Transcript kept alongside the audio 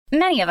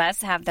Many of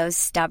us have those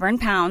stubborn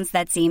pounds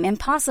that seem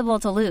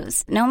impossible to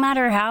lose, no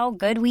matter how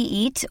good we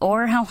eat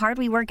or how hard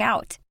we work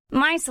out.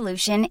 My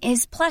solution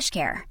is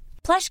PlushCare.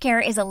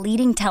 PlushCare is a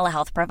leading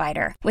telehealth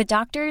provider with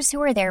doctors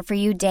who are there for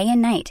you day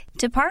and night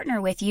to partner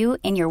with you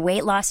in your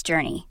weight loss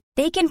journey.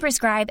 They can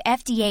prescribe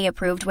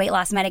FDA-approved weight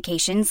loss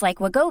medications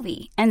like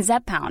Wegovy and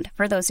Zepbound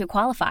for those who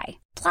qualify.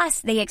 Plus,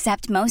 they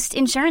accept most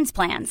insurance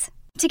plans.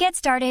 To get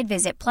started,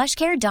 visit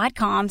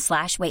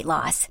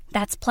plushcare.com/weightloss.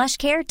 That's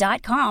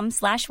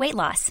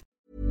plushcare.com/weightloss.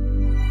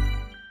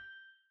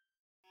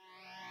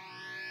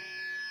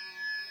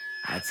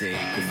 I take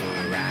you for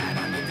a ride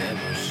on the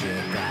devil's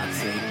ship. I'll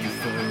take you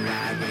for a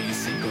ride where you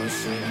sink or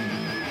swim.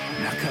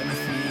 Now come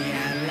with me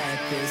and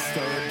let this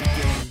story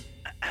begin.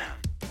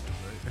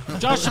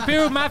 Josh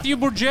Shapiro, Matthew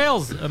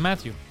Bourjeili.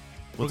 Matthew,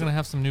 we're going to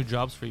have some new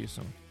jobs for you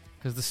soon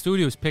because the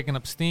studio is picking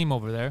up steam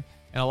over there.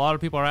 And a lot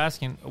of people are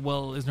asking,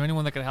 well, is there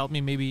anyone that could help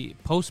me maybe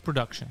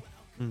post-production,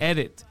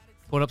 edit,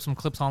 put up some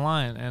clips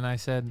online? And I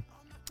said,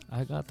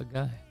 I got the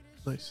guy.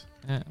 Nice.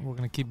 Yeah, we're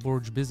going to keep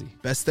Bourj busy.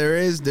 Best there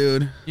is,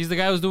 dude. He's the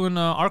guy who's doing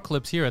our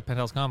clips here at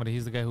Pentel's Comedy.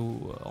 He's the guy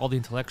who, all the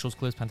intellectuals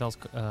clips, Pentel's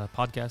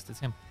podcast, it's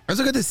him. I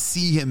also got to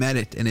see him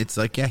edit, and it's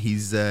like, yeah,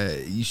 he's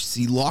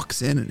he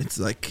locks in, and it's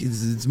like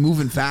it's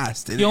moving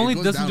fast. He only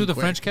doesn't do the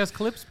French cast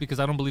clips because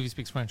I don't believe he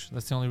speaks French.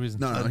 That's the only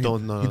reason. No,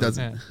 he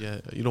doesn't.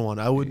 Yeah, you don't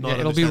want. I would not. Yeah,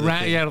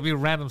 it'll be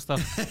random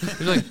stuff.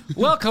 He's like,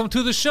 "Welcome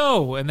to the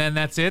show," and then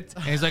that's it.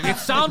 And he's like, "It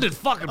sounded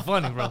fucking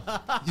funny, bro.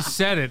 You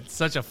said it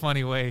such a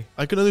funny way."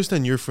 I can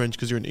understand your French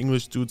because you're an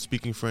English dude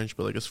speaking French,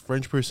 but like as a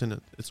French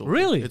person, it's over.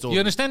 Really. It's over. You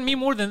understand me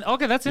more than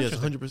okay? That's interesting.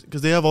 100%.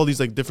 Because they have all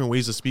these like different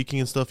ways of speaking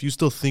and stuff. You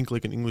still think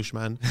like an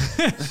Englishman.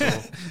 So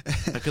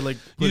I could like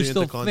put you it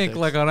still into context. think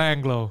like an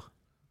Anglo.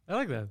 I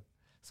like that.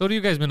 So what have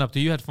you guys been up to?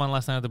 You had fun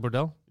last night at the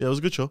Bordel? Yeah, it was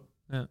a good show.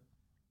 Yeah.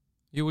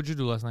 What'd you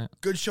do last night?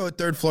 Good show at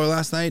Third Floor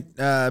last night.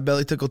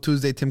 Belly Tickle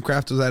Tuesday. Tim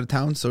Kraft was out of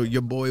town, so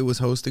your boy was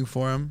hosting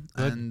for him.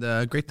 Good.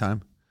 And great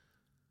time.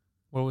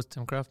 Where was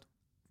Tim Kraft?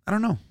 I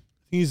don't know.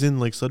 I think he's in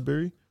like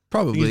Sudbury.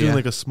 Probably, he's doing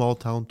like a small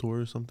town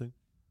tour or something.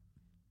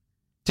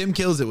 Tim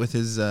kills it with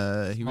his...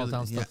 Small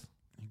town stuff.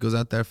 He goes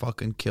out there,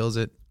 fucking kills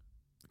it,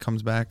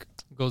 comes back.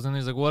 Goes in,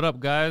 he's like, what up,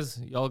 guys?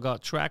 Y'all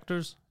got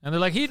tractors? And they're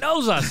like, he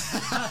knows us.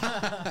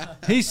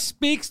 He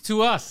speaks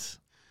to us.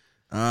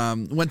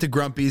 Went to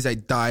Grumpy's. I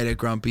died at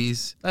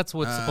Grumpy's. That's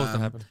what's supposed to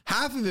happen.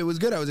 Half of it was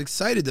good. I was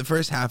excited the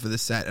first half of the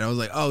set, and I was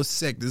like, oh,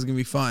 sick, this is going to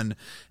be fun.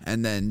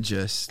 And then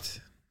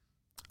just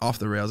off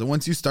the rails. And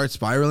once you start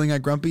spiraling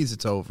at Grumpy's,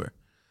 it's over.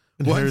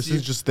 And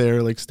Harrison's just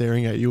there, like,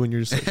 staring at you, and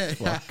you're just like,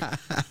 fuck.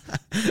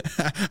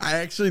 I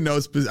actually know,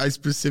 I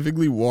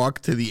specifically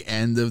walked to the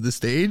end of the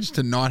stage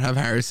to not have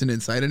Harrison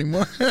inside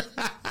anymore.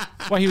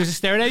 Why, he was just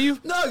staring at you?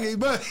 No,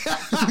 but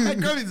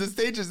Grumpy's, the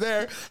stage is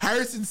there.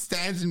 Harrison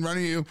stands in front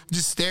of you,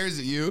 just stares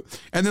at you.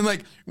 And then,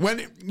 like,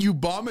 when you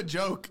bomb a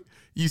joke,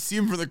 you see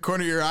him from the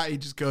corner of your eye, he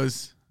just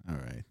goes, all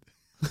right.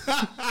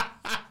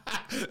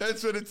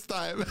 That's when it's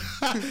time.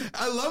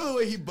 I love the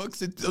way he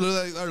books it,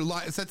 or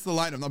sets the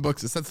lineup, not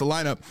books it, sets the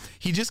lineup.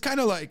 He just kind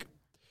of like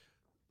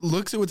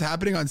looks at what's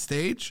happening on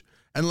stage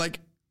and like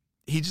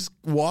he just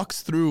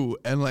walks through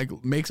and like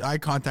makes eye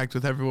contact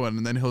with everyone,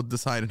 and then he'll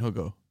decide and he'll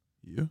go,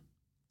 you?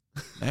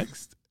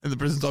 Next? And the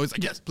person's always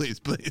like, yes, please,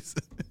 please.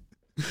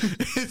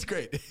 It's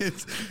great.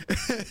 It's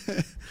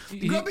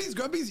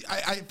Grumpy's,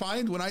 I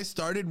find when I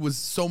started was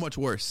so much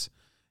worse.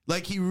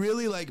 Like, he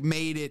really, like,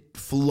 made it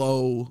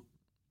flow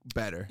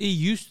better. It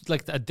used,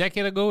 like, a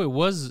decade ago, it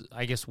was,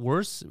 I guess,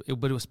 worse,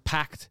 but it was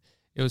packed.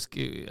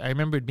 I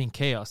remember it being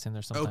chaos in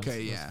there sometimes.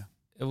 Okay, yeah.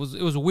 It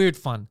was weird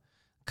fun,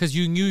 because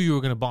you knew you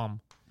were going to bomb.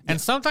 And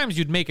sometimes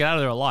you'd make it out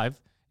of there alive,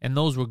 and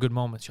those were good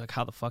moments. You're like,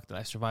 how the fuck did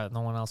I survive?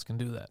 No one else can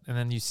do that. And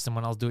then you see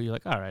someone else do it, you're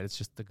like, all right, it's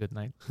just a good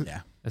night.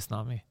 Yeah. It's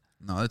not me.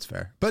 No, that's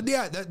fair. But,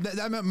 yeah,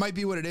 that might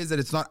be what it is, that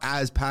it's not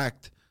as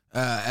packed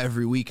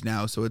every week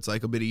now, so it's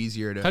like a bit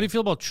easier to... How do you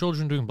feel about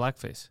children doing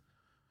blackface?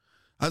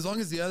 As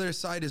long as the other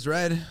side is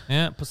red.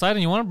 Yeah,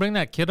 Poseidon, you want to bring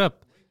that kid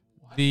up.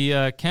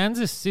 The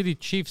Kansas City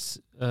Chiefs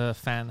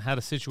fan had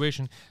a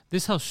situation.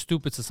 This is how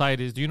stupid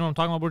society is. Do you know what I'm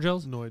talking about,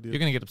 Bourjeili? No idea. You're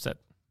going to get upset.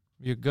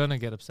 You're going to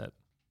get upset.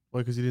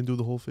 Why, because he didn't do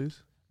the whole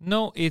face?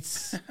 No,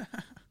 it's...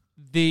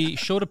 They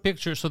showed a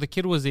picture. So the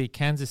kid was a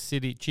Kansas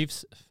City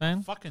Chiefs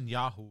fan. Fucking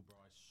Yahoo, bro.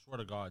 I swear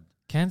to God.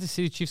 Kansas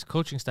City Chiefs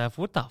coaching staff.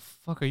 What the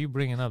fuck are you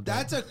bringing up?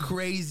 That's a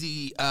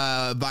crazy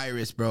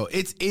virus, bro.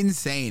 It's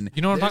insane.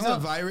 You know what I'm talking about?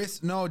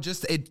 Virus? No,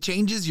 just it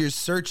changes your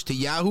search to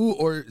Yahoo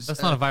or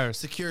that's not a virus.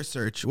 Secure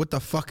search. What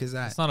the fuck is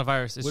that? It's not a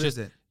virus. It's what just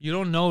is it? You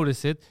don't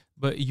notice it,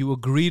 but you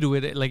agree to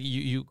it. Like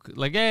you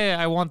like, hey,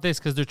 I want this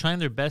because they're trying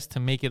their best to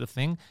make it a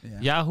thing.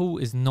 Yeah. Yahoo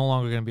is no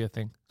longer going to be a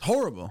thing.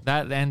 Horrible.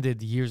 That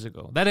ended years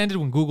ago. That ended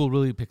when Google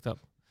really picked up.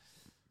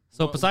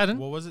 So Poseidon.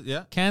 What was it?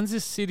 Yeah.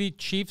 Kansas City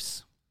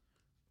Chiefs.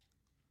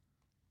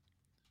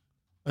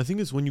 I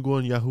think it's when you go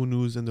on Yahoo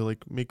News and they're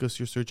like, make us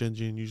your search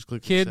engine. You just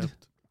click kid,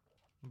 accept.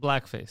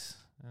 Blackface,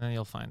 and then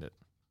you'll find it.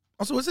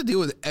 Also, what's the deal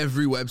with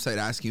every website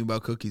asking you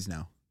about cookies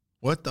now?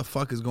 What the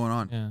fuck is going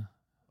on? Yeah.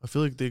 I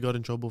feel like they got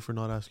in trouble for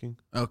not asking.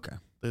 Okay.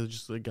 They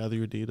just like gather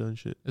your data and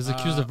shit. Is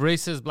accused of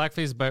racist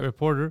blackface by a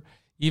reporter.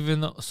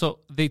 Even though, so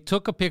they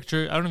took a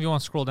picture. I don't know if you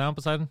want to scroll down,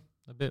 Poseidon,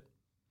 a bit.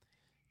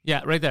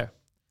 Yeah, right there.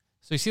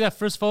 So you see that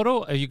first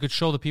photo? You could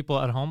show the people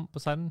at home,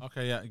 Poseidon.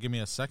 Okay, yeah. Give me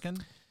a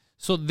second.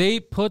 So they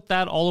put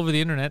that all over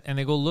the internet, and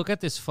they go, look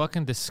at this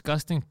fucking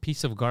disgusting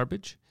piece of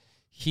garbage.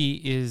 He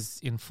is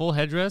in full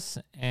headdress,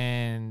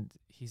 and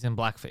he's in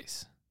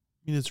blackface.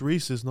 I mean, it's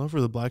racist, not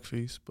for the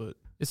blackface, but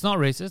It's not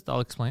racist. I'll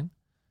explain.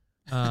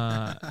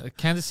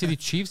 Kansas City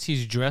Chiefs,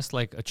 he's dressed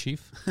like a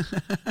chief.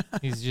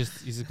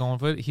 He's going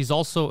for it.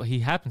 He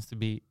happens to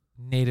be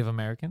Native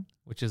American,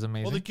 which is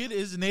amazing. Well, the kid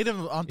is native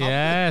on top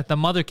Yeah, of it. the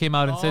mother came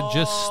out and said,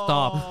 just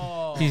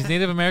stop. He's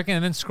Native American.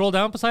 And then scroll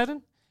down,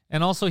 Poseidon.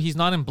 And also, he's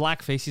not in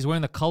blackface. He's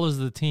wearing the colors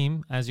of the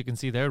team, as you can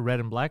see there, red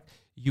and black.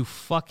 You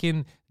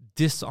fucking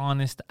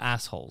dishonest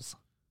assholes.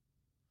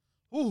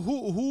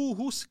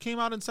 Who came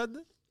out and said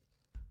that?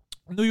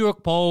 New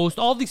York Post,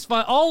 all these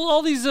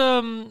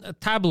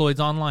tabloids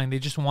online, they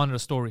just wanted a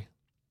story.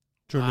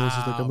 journalist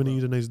is like, I'm bro. gonna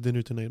eat a nice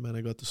dinner tonight, man.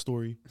 I got the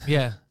story.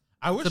 Yeah.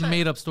 I wish It's a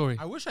made-up story.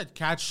 I wish I'd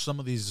catch some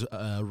of these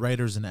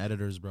writers and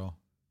editors, bro,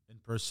 in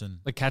person.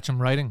 Like catch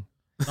him writing.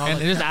 No, And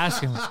like, just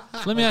ask him,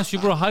 let me ask you,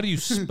 bro, how do you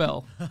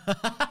spell?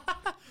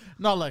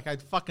 no, like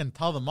I'd fucking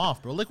tell them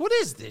off, bro. Like, what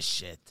is this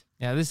shit?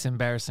 Yeah, this is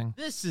embarrassing.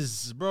 This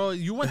is, bro.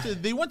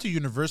 They went to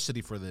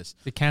university for this.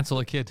 They cancel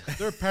a kid.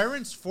 Their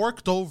parents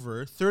forked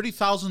over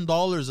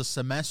 $30,000 a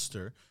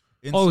semester.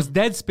 In Oh, it's some-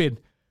 Deadspin.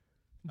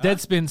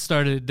 Deadspin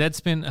started.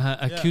 Deadspin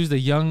accused a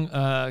young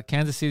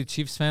Kansas City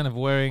Chiefs fan of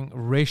wearing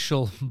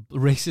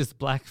racist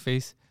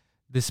blackface,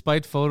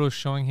 despite photos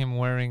showing him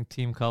wearing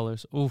team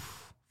colors.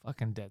 Oof,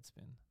 fucking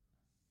Deadspin.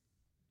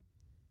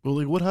 Well,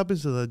 like, what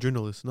happens to that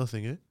journalist?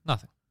 Nothing, eh?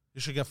 Nothing. You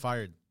should get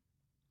fired.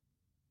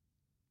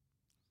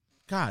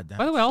 God damn.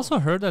 By the way, I also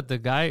heard that the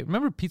guy,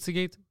 remember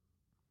Pizzagate?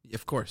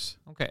 Of course.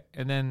 Okay,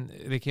 and then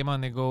they came out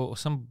and they go,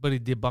 somebody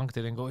debunked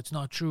it and go, it's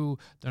not true.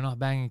 They're not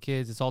banging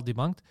kids. It's all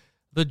debunked.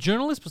 The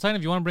journalist, Poseidon,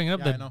 if you want to bring it up,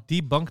 Yeah, I that know.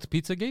 debunked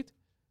Pizzagate,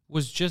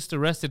 was just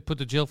arrested, put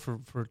to jail for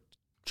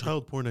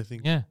Child porn, I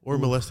think. Yeah. Or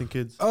molesting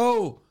kids.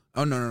 Oh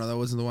no, that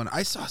wasn't the one.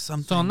 I saw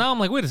something. So now I'm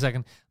like, wait a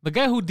second. The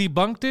guy who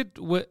debunked it,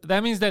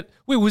 that means that,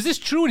 wait, was this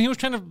true? And he was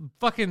trying to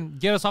fucking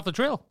get us off the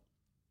trail?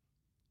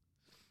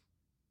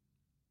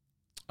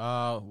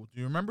 Do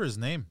you remember his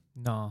name?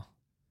 No.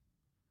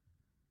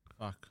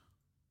 Fuck.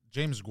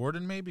 James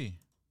Gordon, maybe?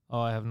 Oh,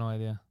 I have no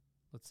idea.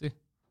 Let's see.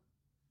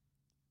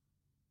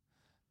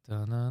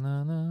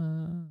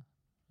 Da-na-na-na.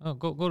 Oh,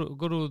 go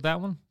to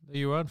that one that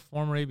you were on.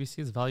 Former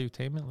ABC's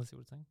Valuetainment. Let's see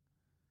what it's saying.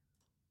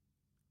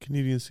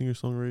 Canadian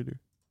singer-songwriter.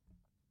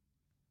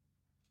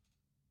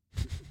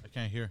 I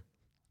can't hear.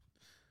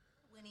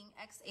 Winning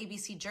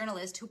ex-ABC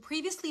journalist who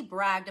previously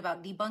bragged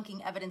about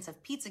debunking evidence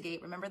of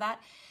Pizzagate, remember that?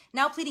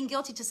 Now pleading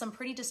guilty to some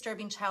pretty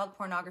disturbing child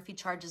pornography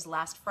charges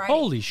last Friday.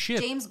 Holy shit.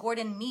 James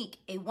Gordon Meek,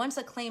 a once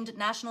acclaimed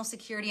national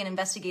security and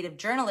investigative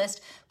journalist,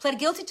 pled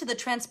guilty to the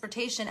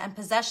transportation and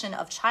possession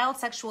of child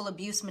sexual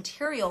abuse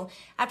material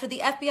after the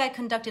FBI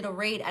conducted a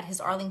raid at his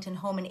Arlington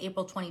home in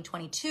April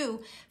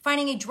 2022,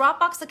 finding a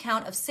Dropbox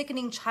account of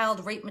sickening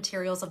child rape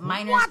materials of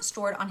minors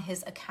stored on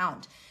his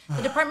account.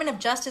 The Department of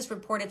Justice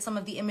reported some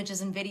of the images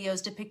and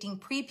videos depicting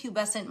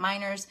prepubescent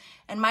minors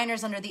and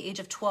minors under the age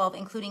of 12,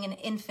 including an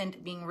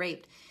infant being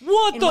raped.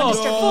 What In the one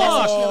disturbing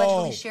message, he fuck?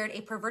 allegedly shared a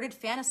perverted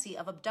fantasy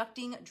of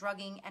abducting,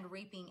 drugging, and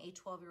raping a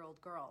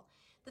 12-year-old girl.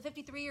 The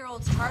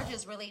 53-year-old's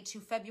charges relate to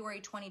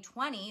February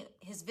 2020,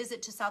 his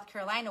visit to South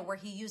Carolina, where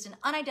he used an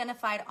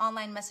unidentified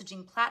online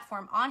messaging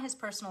platform on his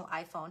personal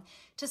iPhone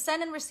to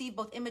send and receive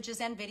both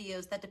images and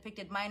videos that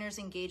depicted minors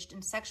engaged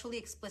in sexually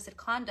explicit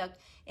conduct,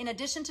 in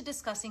addition to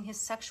discussing his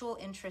sexual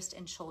interest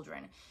in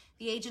children.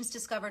 The agents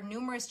discovered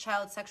numerous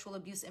child sexual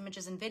abuse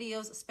images and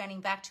videos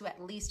spanning back to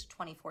at least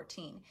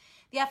 2014.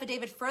 The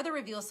affidavit further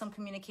reveals some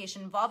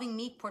communication involving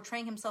Meek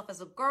portraying himself as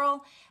a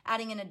girl,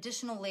 adding an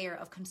additional layer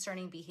of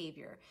concerning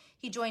behavior.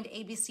 He joined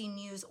ABC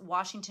News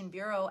Washington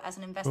Bureau as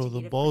an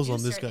investigative balls on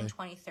producer this guy. in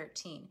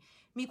 2013.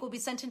 Meek will be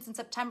sentenced in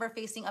September,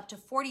 facing up to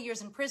 40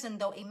 years in prison,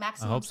 though a I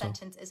maximum hope so.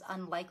 sentence is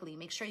unlikely.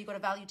 Make sure you go to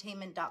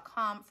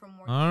valuetainment.com for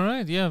more. All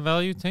right, yeah,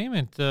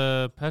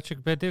 Valuetainment.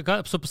 Patrick Bet.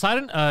 So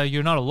Poseidon,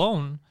 you're not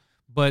alone,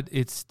 but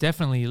it's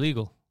definitely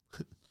illegal.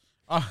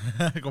 Go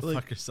Like,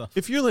 fuck yourself.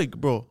 If you're like,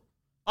 bro,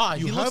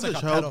 He you looks have like a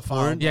a child pedophile.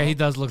 porn. Yeah, he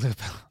does look like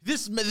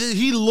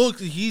He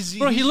looks.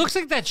 Bro, he looks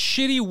like that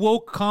shitty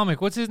woke comic.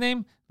 What's his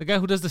name? The guy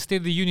who does the State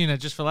of the Union at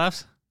Just for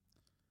Laughs?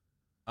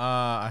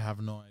 I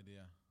have no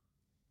idea.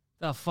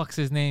 The fuck's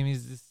his name?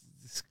 He's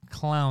this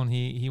clown.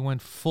 He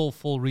went full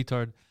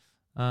retard.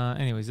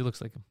 Anyways, he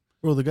looks like him.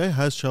 Bro, the guy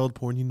has child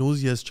porn. He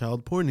knows he has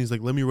child porn. He's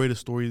like, let me write a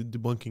story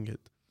debunking it.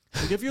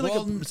 Like, if you're lay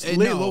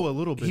low a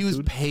little bit, he was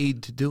dude.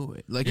 paid to do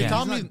it. Like, Yeah.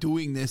 he's not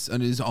doing this on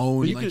his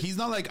own. But you Like, could- he's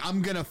not like,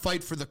 I'm gonna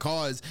fight for the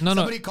cause. No.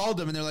 Somebody called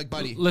him and they're like,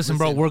 buddy, Listen,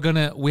 bro,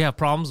 we have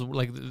problems.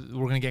 Like,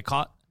 we're gonna get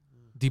caught.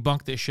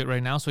 Debunk this shit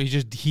right now. So he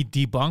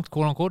debunked,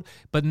 quote unquote.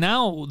 But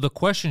now the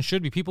question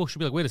should be, people should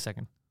be like, wait a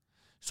second.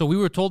 So we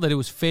were told that it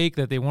was fake,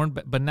 that they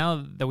weren't. But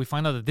now that we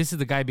find out that this is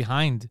the guy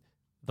behind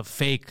the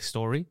fake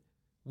story,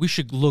 we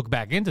should look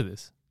back into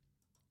this.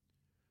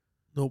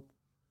 Nope.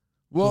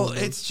 Well,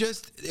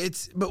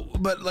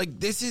 but like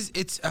this is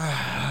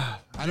I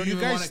don't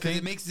even want to,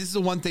 because this is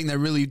the one thing that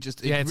really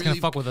just it's really, gonna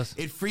fuck with us.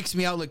 It freaks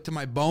me out like to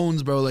my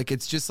bones, bro. Like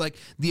it's just like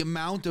the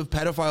amount of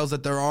pedophiles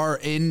that there are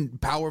in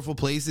powerful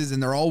places,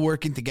 and they're all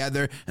working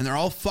together, and they're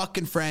all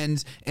fucking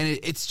friends, and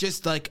it's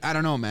just like I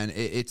don't know, man.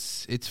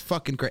 It's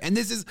fucking crazy. And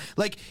this is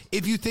like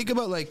if you think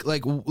about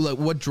like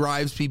what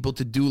drives people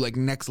to do like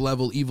next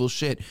level evil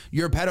shit.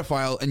 You're a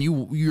pedophile, and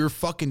you're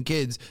fucking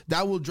kids.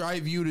 That will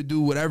drive you to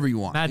do whatever you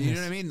want. Madness. You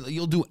know what I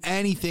mean? You'll do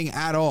anything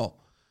at all.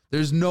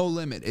 There's no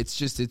limit. It's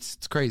just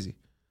it's crazy.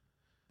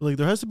 Like,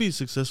 there has to be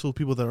successful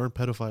people that aren't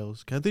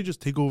pedophiles. Can't they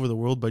just take over the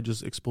world by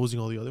just exposing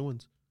all the other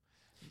ones?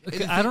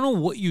 I don't know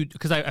what you,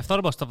 because I've thought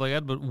about stuff like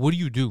that, but what do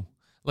you do?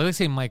 Like, let's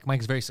say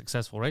Mike's very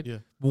successful, right? Yeah.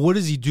 What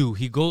does he do?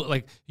 He go,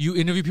 like, you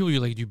interview people,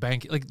 you're like, do you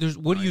bank? Like,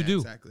 what do you do?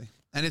 Exactly.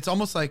 And it's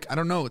almost like, I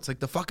don't know, it's like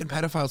the fucking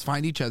pedophiles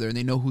find each other and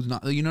they know who's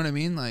not, you know what I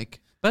mean? Like,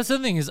 That's the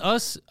thing is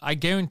us, I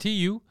guarantee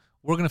you,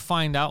 we're going to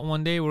find out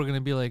one day, we're going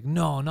to be like,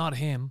 no, not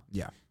him.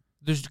 yeah.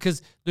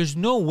 Because there's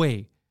no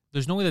way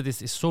that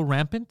this is so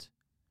rampant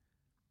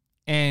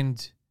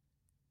and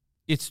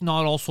it's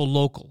not also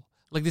local.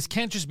 Like, this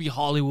can't just be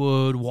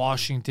Hollywood,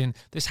 Washington.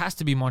 This has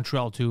to be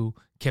Montreal too,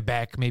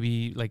 Quebec,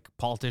 maybe like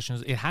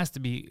politicians. It has to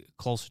be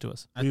closer to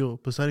us. Yo,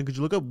 Poseidon, could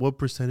you look up what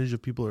percentage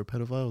of people are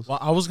pedophiles? Well,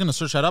 I was gonna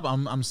search that up.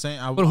 I'm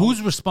saying, But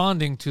who's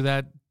responding to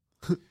that?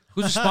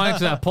 Who's responding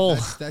to that poll?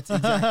 That's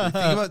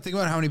exactly. think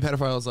about how many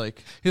pedophiles,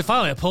 like. There's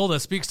finally a poll that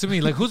speaks to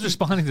me. Like, who's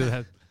responding to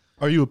that?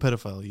 Are you a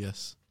pedophile?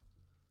 Yes.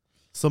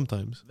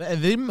 Sometimes.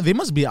 they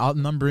must be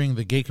outnumbering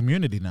the gay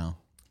community now.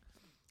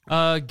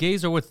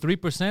 Gays are what,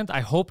 3%?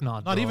 I hope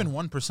not. Not bro. even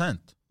 1%.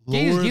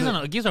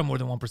 Gays are more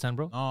than 1%,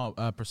 bro.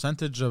 Oh,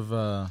 percentage of.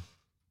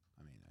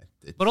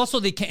 But also,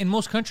 they can't. In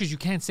most countries, you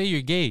can't say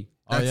you're gay.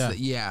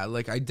 Yeah,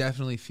 like I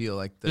definitely feel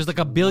like There's like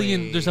a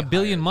billion. There's a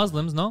billion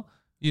Muslims. No,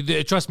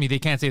 trust me, they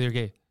can't say they're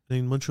gay.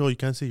 In Montreal, you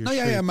can't say you're straight.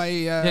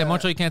 Yeah,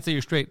 Montreal, you can't say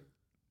you're straight.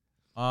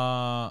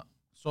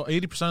 So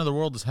 80% of the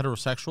world is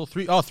heterosexual.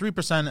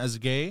 3% as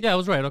gay. Yeah, I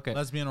was right. Okay.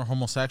 Lesbian or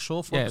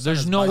homosexual. 4% Yeah, there's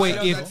as no way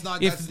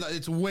bisexual.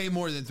 it's way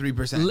more than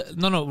 3%.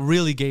 No,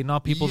 really gay,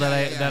 not people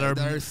that are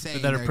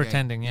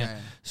pretending. Gay. Yeah.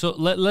 So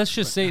let's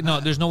just say no.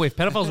 There's no way. If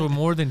pedophiles were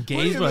more than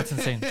gays, bro, that's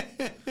insane.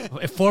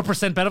 If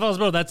 4% pedophiles,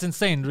 bro, that's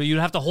insane. You'd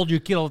have to hold your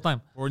kid all the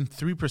time. Or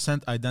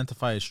 3%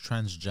 identify as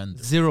transgender.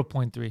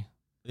 0.3.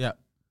 Yeah.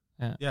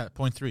 Yeah. Yeah.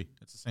 0.3.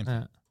 It's the same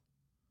thing.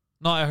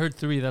 No, I heard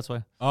 3. That's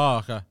why. Oh,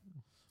 okay.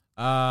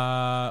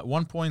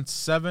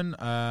 1.7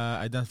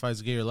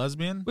 identifies gay or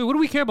lesbian. Wait, what do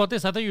we care about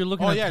this? I thought you were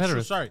looking at true,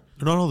 pederasts. sorry.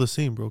 They're not all the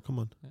same, bro. Come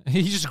on.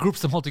 He just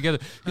groups them all together.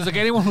 He's like,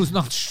 anyone who's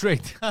not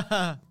straight.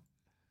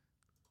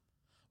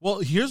 Well,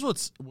 here's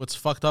what's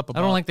fucked up about.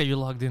 I don't like that you're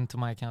logged into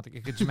my account.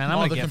 Man, I'm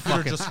gonna the get computer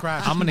fucking. just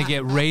crashed. I'm gonna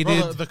get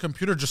raided. Bro, the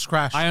computer just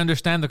crashed. I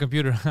understand the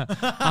computer.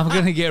 I'm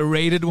gonna get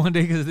raided one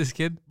day because of this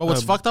kid. But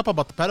what's fucked up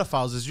about the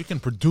pedophiles is you can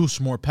produce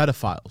more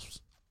pedophiles.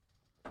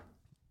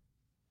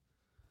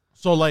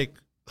 So like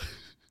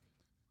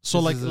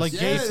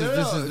gay.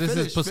 This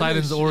is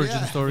Poseidon's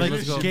origin story. Like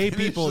Let's go. gay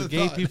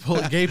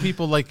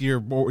people, like you're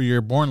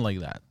born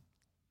like that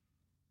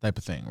type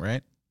of thing,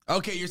 right?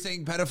 Okay, you're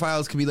saying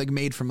pedophiles can be like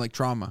made from like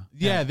trauma.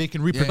 Yeah, they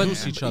can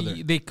reproduce each other.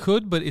 They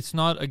could, but it's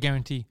not a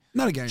guarantee.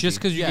 Not a guarantee. Just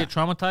because you get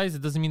traumatized,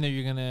 it doesn't mean that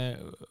you're gonna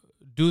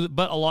do.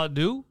 But a lot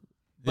do.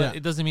 But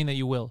it doesn't mean that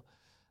you will.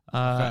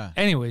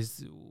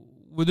 Anyways,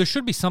 there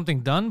should be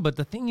something done. But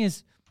the thing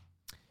is,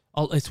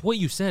 it's what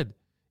you said.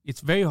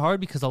 It's very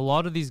hard because a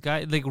lot of these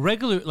guys,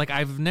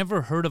 I've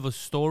never heard of a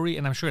story,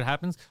 and I'm sure it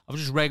happens, of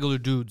just regular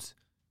dudes.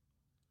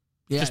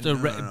 Yeah,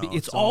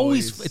 it's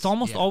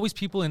almost always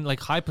people in like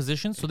high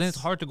positions, so then it's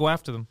hard to go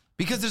after them.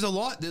 Because there's a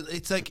lot.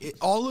 It's like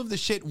all of the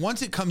shit.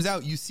 Once it comes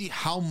out, you see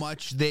how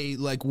much they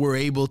like were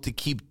able to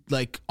keep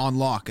like on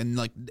lock and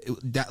like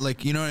that.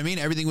 Like, you know what I mean?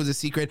 Everything was a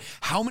secret.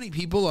 How many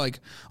people like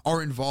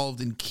are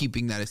involved in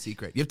keeping that a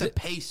secret? You have to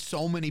pay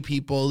so many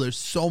people. There's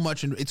so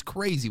much. It's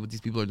crazy what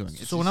these people are doing.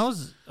 So when I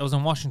was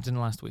in Washington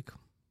last week,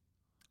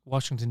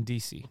 Washington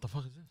D.C. What the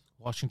fuck is this?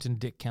 Washington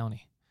Dick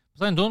County.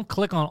 So don't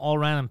click on all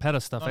random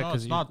PETA stuff. No,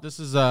 it's not. This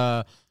is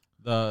a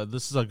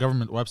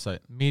government website.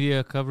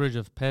 Media coverage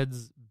of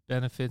PEDs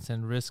benefits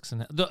and risks,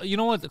 and you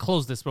know what?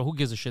 Close this, bro. Who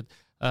gives a shit?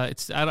 I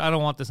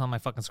don't want this on my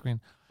fucking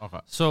screen. Okay.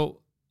 So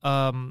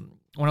when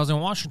I was in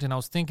Washington, I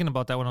was thinking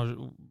about that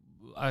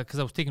because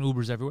I was taking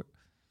Ubers everywhere,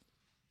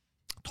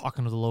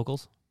 talking to the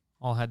locals.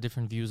 All had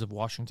different views of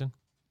Washington.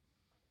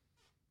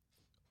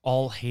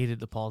 All hated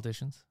the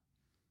politicians.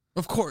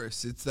 Of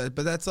course, it's that,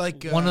 but that's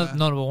like one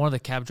of the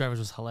cab drivers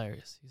was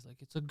hilarious. He's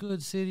like, "It's a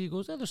good city." He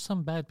goes, "Yeah, there's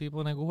some bad people,"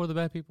 and I go, "Who are the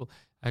bad people?"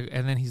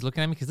 And then he's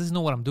looking at me because doesn't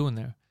know what I'm doing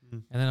there.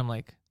 And then I'm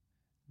like,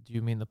 "Do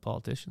you mean the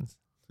politicians?"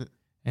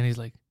 And he's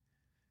like,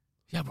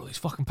 "Yeah, bro, these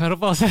fucking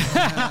pedophiles."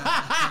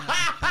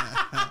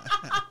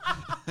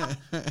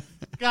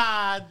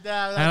 God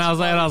damn. And I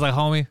was like,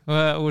 "Homie,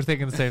 we're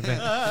thinking the same thing."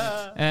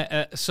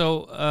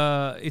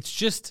 So it's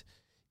just.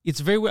 It's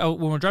very when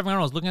we're driving around.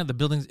 I was looking at the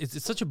buildings.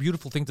 It's such a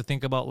beautiful thing to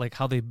think about, like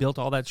how they built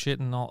all that shit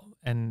and all.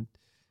 And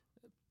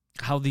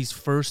how these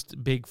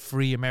first big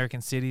free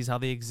American cities, how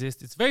they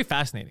exist. It's very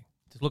fascinating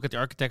to look at the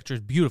architecture.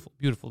 It's beautiful,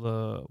 beautiful.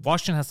 The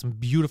Washington has some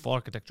beautiful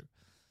architecture.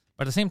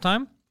 But at the same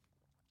time,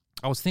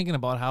 I was thinking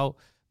about how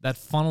that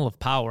funnel of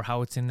power,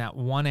 how it's in that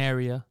one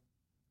area.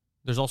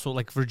 There's also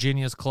like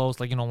Virginia's close,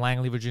 like,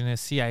 Langley, Virginia,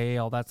 CIA,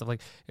 all that stuff.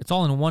 Like, it's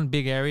all in one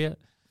big area,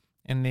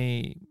 and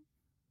they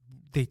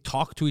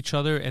talk to each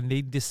other and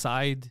they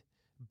decide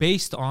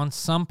based on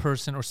some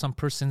person or some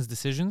person's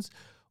decisions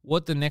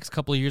what the next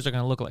couple of years are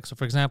going to look like. So,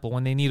 for example,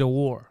 when they need a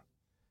war,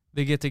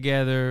 they get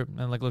together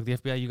and like, look, the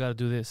FBI, you got to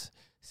do this.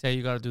 Say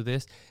you got to do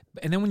this.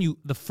 And then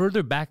the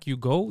further back you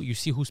go, you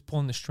see who's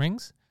pulling the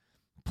strings.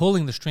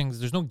 Pulling the strings,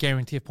 there's no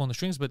guarantee of pulling the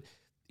strings, but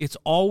it's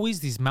always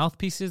these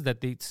mouthpieces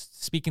that they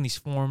speak in these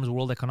forums,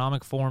 World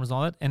Economic Forums and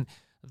all that. And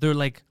they're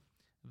like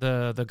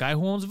the guy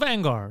who owns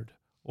Vanguard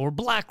or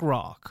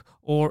BlackRock.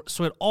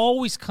 So it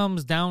always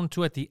comes down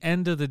to, at the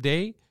end of the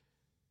day,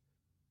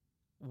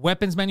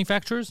 weapons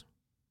manufacturers,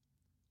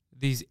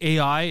 these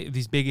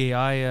big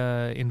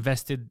AI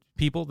invested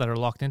people that are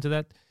locked into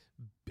that,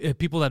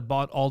 people that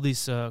bought all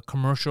these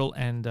commercial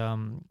and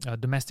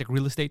domestic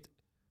real estate.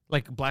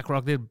 Like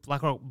BlackRock did.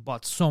 BlackRock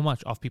bought so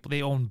much off people.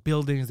 They own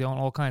buildings. They own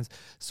all kinds.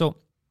 So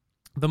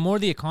the more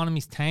the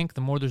economies tank,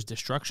 the more there's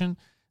destruction.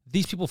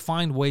 These people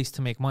find ways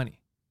to make money.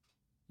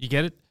 You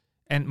get it?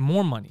 And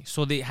more money.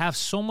 So they have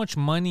so much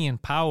money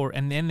and power,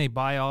 and then they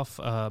buy off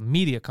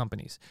media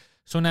companies.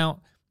 So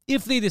now,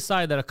 if they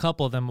decide that a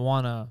couple of them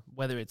want to,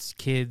 whether it's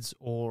kids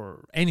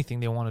or anything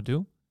they want to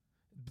do,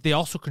 they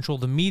also control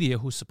the media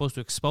who's supposed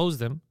to expose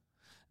them.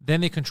 Then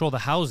they control the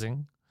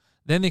housing.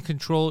 Then they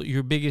control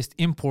your biggest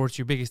imports,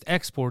 your biggest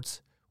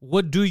exports.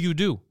 What do you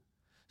do?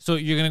 So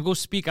you're going to go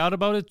speak out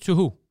about it to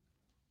who?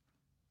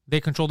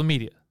 They control the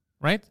media,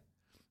 right?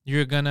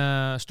 You're going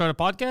to start a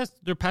podcast.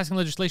 They're passing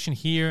legislation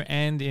here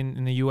and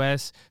in the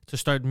U.S. to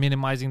start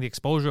minimizing the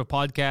exposure of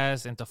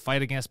podcasts and to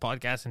fight against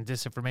podcasts and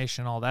disinformation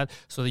and all that,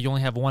 so that you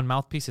only have one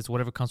mouthpiece. It's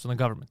whatever comes from the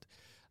government.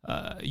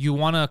 You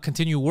want to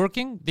continue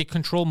working? They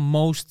control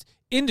most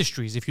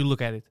industries, if you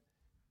look at it.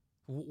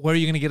 Where are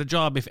you going to get a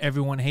job if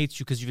everyone hates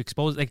you because you've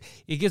exposed? Like,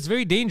 it gets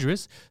very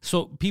dangerous.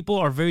 So people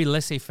are very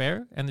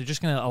laissez-faire, and they're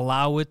just going to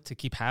allow it to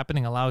keep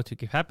happening.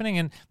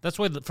 And that's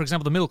why, for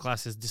example, the middle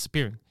class is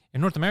disappearing.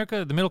 In North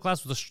America, the middle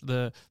class was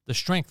the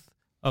strength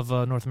of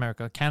North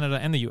America, Canada,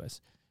 and the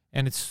U.S.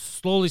 And it's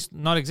slowly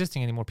not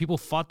existing anymore. People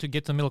fought to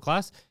get to the middle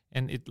class,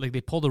 and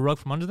they pulled the rug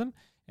from under them.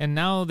 And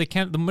now they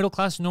can't. The middle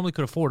class normally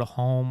could afford a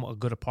home, a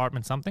good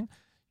apartment, something.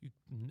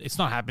 It's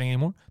not happening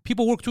anymore.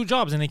 People work 2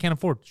 jobs, and they can't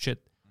afford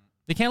shit.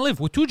 They can't live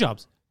with 2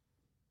 jobs.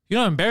 You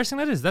know how embarrassing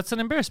that is? That's an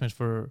embarrassment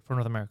for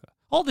North America.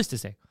 All this to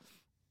say,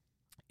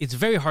 it's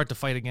very hard to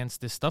fight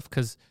against this stuff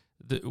because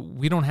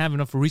we don't have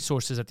enough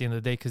resources at the end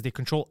of the day because they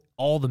control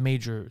all the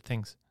major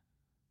things.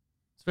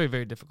 It's very,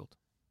 very difficult.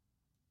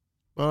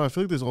 I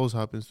feel like this always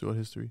happens throughout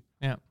history.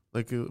 Yeah.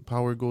 Like,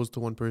 power goes to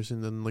one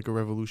person, then like a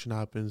revolution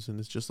happens, and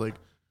it's just like,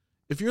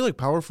 if you're like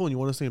powerful and you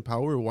want to stay in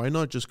power, why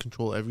not just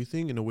control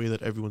everything in a way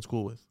that everyone's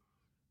cool with?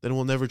 Then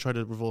we'll never try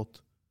to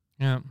revolt.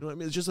 Yeah. You know what I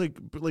mean? It's just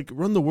like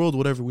run the world,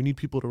 whatever. We need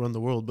people to run the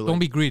world, but don't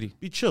be greedy.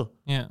 Be chill.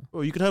 Yeah.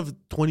 Bro, you could have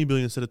 20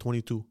 billion instead of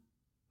 22.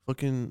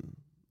 Fucking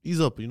ease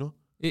up, you know?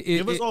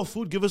 Give us all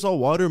food, give us all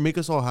water, make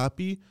us all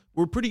happy.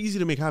 We're pretty easy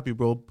to make happy,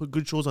 bro. Put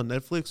good shows on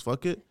Netflix,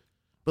 fuck it.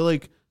 But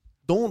like,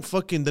 don't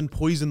fucking then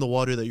poison the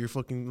water that you're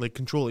fucking like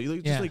controlling.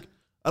 Like, just like,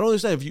 I don't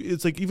understand.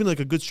 It's like even like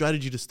a good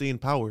strategy to stay in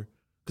power,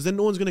 because then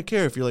no one's gonna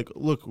care if you're like,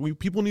 look,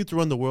 people need to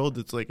run the world.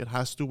 It's like, it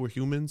has to. We're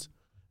humans.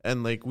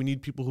 And, like, we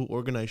need people who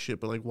organize shit.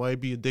 But, like, why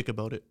be a dick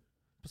about it?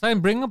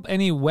 Simon, bring up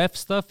any WEF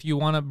stuff you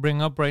want to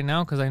bring up right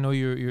now because I know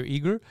you're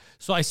eager.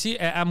 So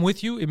I'm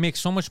with you. It makes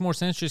so much more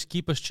sense. Just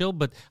keep us chill.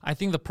 But I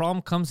think the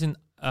problem comes in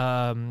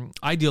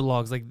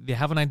ideologues. Like, they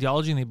have an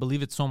ideology and they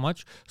believe it so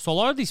much. So a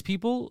lot of these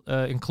people,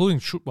 including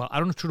I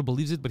don't know if Trudeau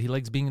believes it, but he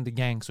likes being in the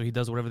gang. So he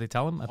does whatever they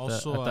tell him at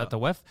the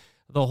WEF.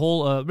 The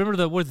whole, remember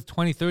the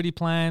 2030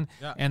 plan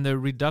and the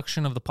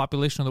reduction of the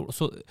population of the world.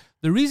 So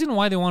the reason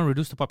why they want to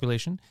reduce the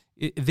population,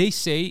 they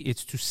say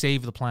it's to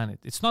save the planet.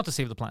 It's not to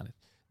save the planet.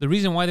 The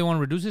reason why they want to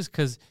reduce is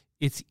because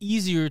it's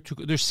easier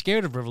they're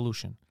scared of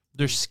revolution.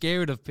 They're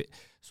scared of,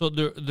 so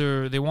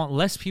they want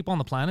less people on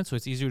the planet, so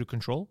it's easier to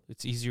control.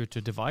 It's easier to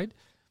divide.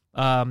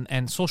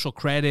 And social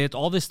credit,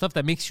 all this stuff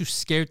that makes you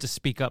scared to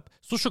speak up.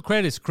 Social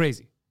credit is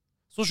crazy.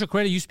 Social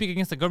credit, you speak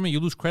against the government, you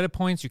lose credit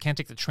points, you can't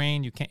take the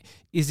train,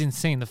 is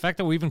insane. The fact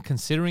that we're even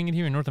considering it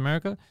here in North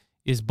America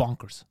is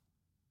bonkers.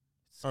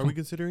 Are we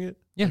considering it?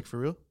 Yeah. Like, for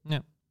real? Yeah.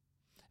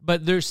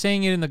 But they're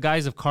saying it in the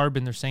guise of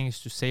carbon. They're saying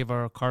it's to save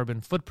our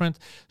carbon footprint.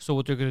 So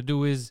what they're going to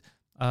do is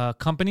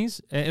companies,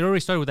 it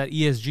already started with that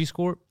ESG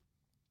score.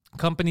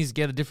 Companies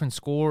get a different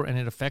score, and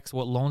it affects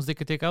what loans they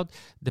could take out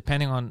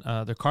depending on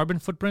their carbon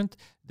footprint,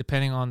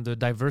 depending on the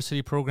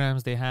diversity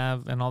programs they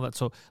have and all that.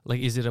 So,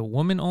 like, is it a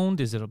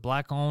woman-owned? Is it a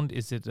black-owned?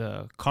 Is it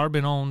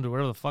carbon-owned or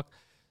whatever the fuck?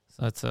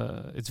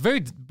 So it's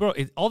very, bro,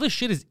 all this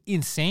shit is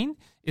insane.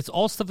 It's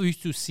all stuff that we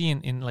used to see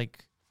in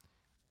like,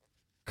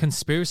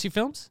 conspiracy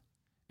films,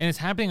 and it's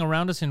happening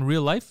around us in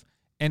real life,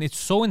 and it's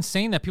so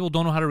insane that people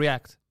don't know how to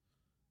react.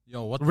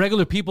 Yo, what?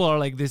 Regular people are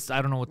like this.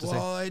 I don't know what to say.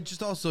 Well, I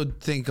just also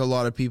think a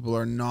lot of people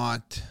are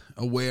not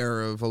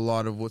aware of a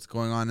lot of what's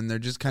going on, and they're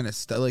just kind of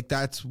like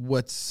that's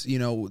what's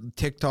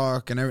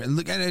TikTok and everything.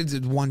 Look at it,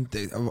 it's one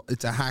thing.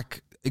 It's a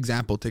hack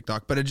example,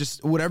 TikTok, but it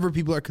just whatever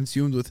people are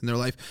consumed with in their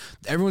life,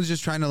 everyone's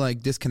just trying to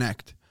like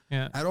disconnect.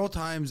 Yeah. At all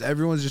times,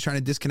 everyone's just trying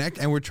to disconnect,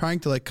 and we're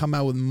trying to like come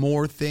out with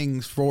more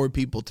things for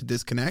people to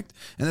disconnect,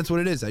 and that's what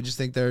it is. I just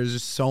think there's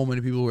just so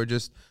many people who are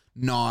just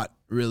not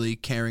really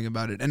caring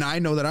about it, and I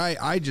know that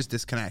I just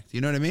disconnect. You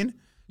know what I mean?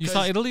 You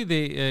saw Italy,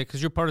 they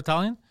because you're part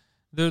Italian.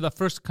 They're the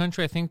first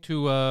country, I think,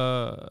 to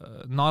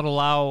not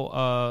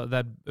allow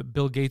that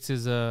Bill Gates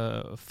is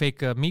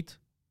fake meat.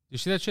 You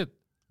see that shit?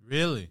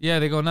 Really? Yeah,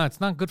 they go, no,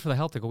 it's not good for the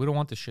health. They go, we don't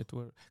want this shit.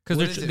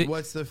 Because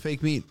What's the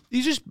fake meat?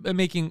 he's just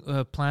making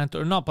plant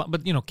or not,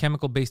 but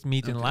chemical based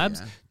meat in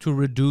labs to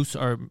reduce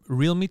our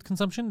real meat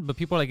consumption. But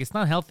people are like, it's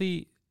not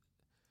healthy.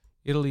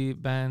 Italy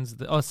bans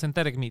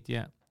synthetic meat.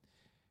 Yeah,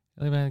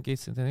 Italy bans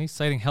Gates synthetic,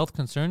 citing health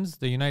concerns.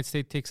 The United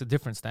States takes a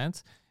different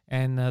stance.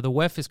 And the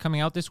WEF is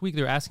coming out this week.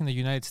 They're asking the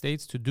United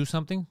States to do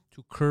something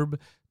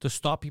to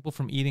stop people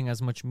from eating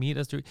as much meat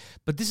as they're.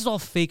 But this is all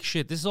fake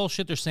shit. This is all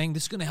shit they're saying.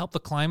 This is going to help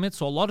the climate.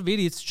 So a lot of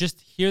idiots just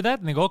hear that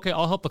and they go, okay,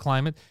 I'll help the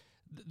climate.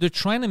 They're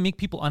trying to make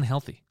people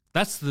unhealthy.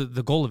 That's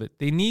the goal of it.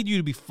 They need you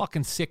to be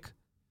fucking sick.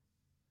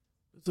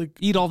 It's like,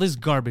 eat all this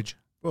garbage.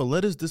 Bro,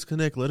 let us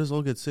disconnect. Let us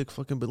all get sick.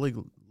 But like,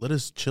 let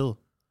us chill.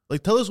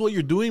 Like, tell us what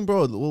you're doing,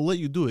 bro. We'll let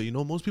you do it.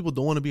 Most people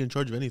don't want to be in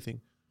charge of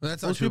anything. Well,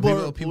 that's not true.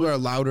 People are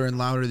louder and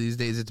louder these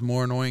days. It's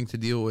more annoying to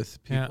deal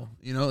with people,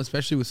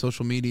 especially with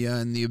social media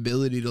and the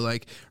ability to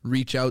like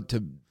reach out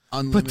to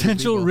unlimited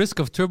potential people. risk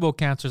of turbo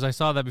cancers. I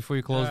saw that before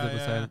you closed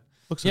it.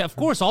 Yeah, of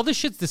course. All this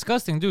shit's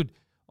disgusting, dude.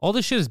 All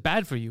this shit is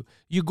bad for you.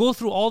 You go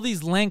through all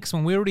these lengths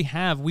when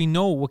we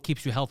know what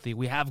keeps you healthy.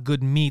 We have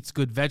good meats,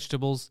 good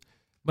vegetables.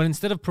 But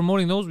instead of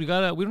promoting those, we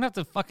don't have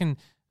to fucking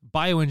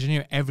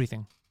bioengineer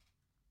everything.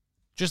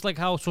 Just like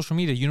how social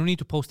media, you don't need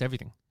to post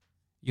everything.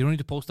 You don't need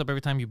to post up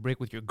every time you break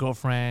with your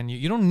girlfriend.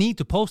 You don't need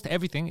to post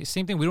everything.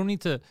 Same thing. We don't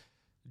need to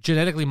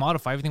genetically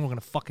modify everything we're going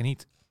to fucking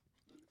eat.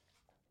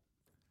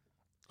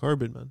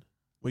 Carbon, man.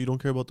 Well, you don't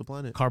care about the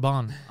planet.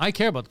 Carbon. I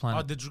care about the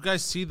planet. Did you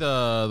guys see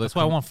the That's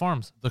why I want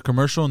farms. The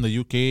commercial in the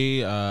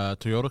UK,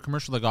 Toyota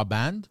commercial that got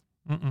banned?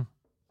 Mm-mm.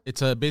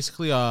 It's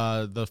basically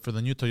for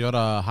the new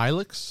Toyota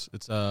Hilux.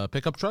 It's a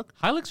pickup truck.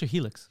 Hilux or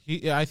Helix?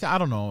 I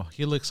don't know.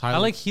 Helix, Hilux. I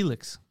like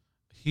Helix.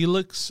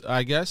 Helix,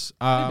 I guess.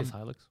 Maybe it's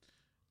Hilux.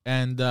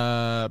 And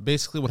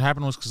basically what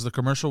happened was because the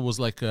commercial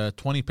was like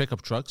 20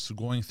 pickup trucks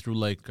going through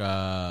like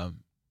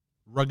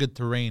rugged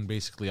terrain,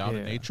 basically out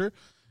in nature.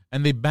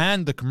 And they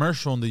banned the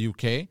commercial in the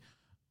UK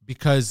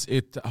because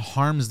it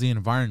harms the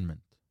environment.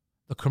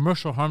 The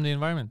commercial harm the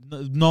environment?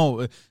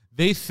 No,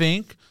 they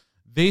think,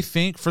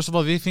 first of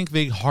all,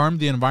 they harm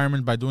the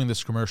environment by doing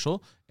this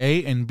commercial,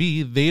 A, and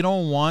B, they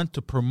don't want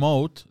to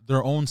promote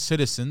their own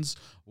citizens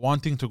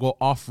wanting to go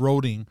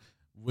off-roading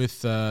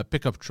with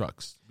pickup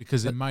trucks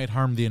because it might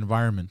harm the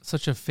environment.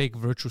 Such a fake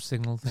virtue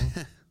signal thing.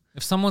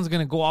 If someone's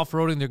going to go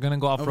off-roading, they're going to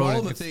go off-roading. Of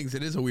all the things,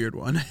 it is a weird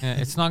one.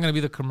 It's not going to be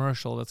the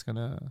commercial that's going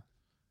to...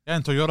 Yeah,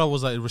 and Toyota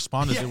was like,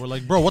 responded. They were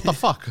like, bro, what the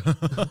fuck?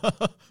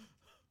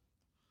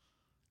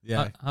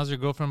 Yeah. How's your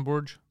girlfriend,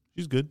 Bourj?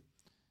 She's good.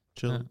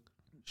 Chilling.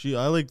 She's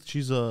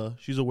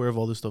aware of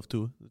all this stuff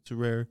too. It's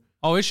rare.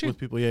 Oh, is she? With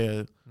people,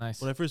 yeah.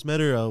 Nice. When I first met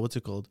her, what's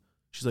it called?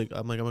 She's like,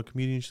 I'm a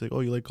comedian. She's like,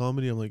 oh, you like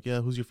comedy? I'm like,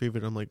 yeah. Who's your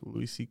favorite? I'm like,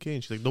 Louis C.K.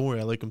 And she's like, don't worry,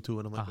 I like him too.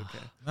 And I'm like, okay.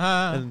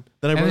 And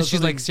then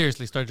she's like,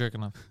 seriously, start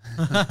jerking off.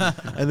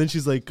 And then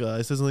she's like,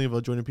 I said something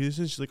about Jordan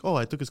Peterson. She's like, oh,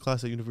 I took his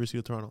class at University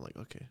of Toronto. I'm like,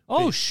 okay.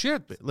 Oh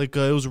shit! Like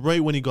it was right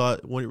when he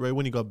got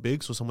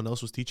big, so someone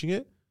else was teaching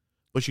it,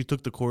 but she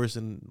took the course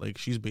and like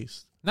she's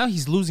based. Now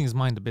he's losing his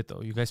mind a bit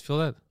though. You guys feel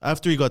that?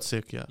 After he got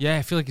sick, yeah. Yeah,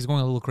 I feel like he's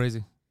going a little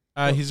crazy.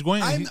 He's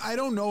going. I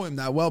don't know him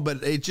that well,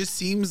 but it just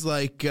seems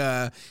like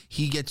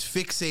he gets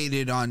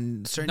fixated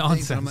on certain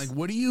Nonsense. things. And I'm like,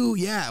 what do you?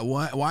 Yeah,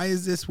 why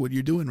is this what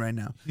you're doing right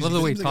now? Love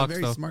the way he seems talks, like a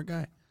very though. smart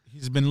guy.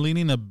 He's been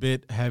leaning a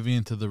bit heavy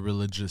into the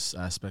religious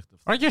aspect of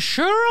things. Are you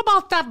sure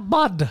about that,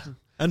 bud?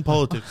 And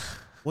politics.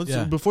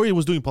 Before he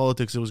was doing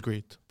politics, it was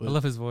great. But I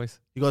love his voice.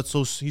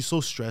 He's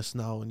so stressed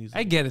now, and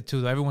I get it too.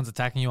 Though. Everyone's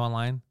attacking you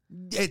online.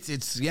 It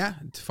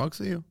fucks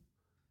with you.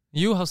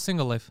 You, how's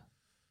single life?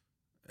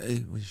 What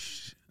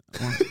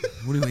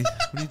do you doing?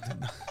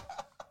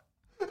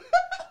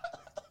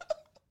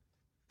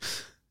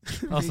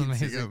 That was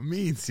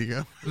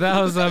amazing.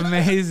 That was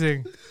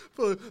amazing.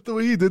 The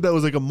way he did that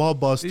was like a mob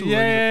boss too.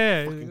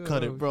 Yeah. Fucking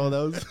cut it, bro.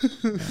 That was.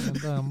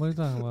 What are you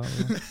talking about?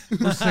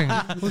 Who's single?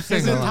 Who's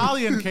His single?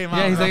 Italian came out.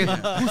 Yeah, he's like,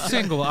 who's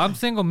single? I'm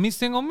single. Me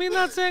single? Me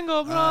not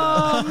single,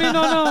 bro. Me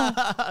no.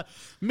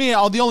 Me,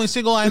 the only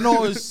single I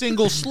know is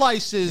single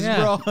slices,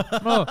 bro.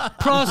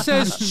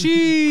 Processed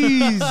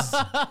cheese.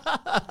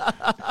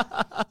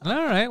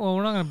 All right. Well,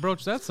 we're not going to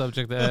broach that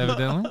subject,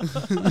 evidently.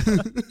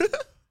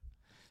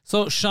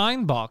 So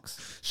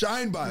Shinebox.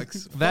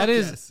 That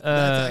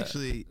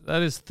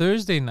is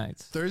Thursday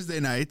nights. Thursday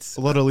nights.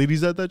 A lot of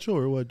ladies at that show,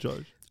 or what,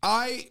 Josh?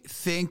 I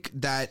think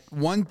that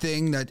one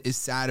thing that is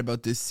sad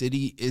about this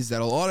city is that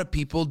a lot of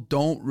people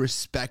don't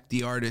respect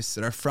the artists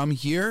that are from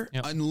here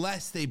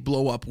unless they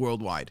blow up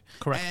worldwide.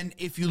 Correct. And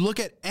if you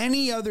look at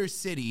any other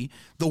city,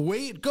 the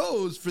way it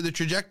goes for the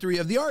trajectory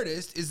of the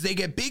artist is they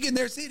get big in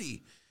their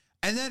city.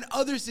 And then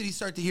other cities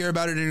start to hear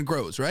about it and it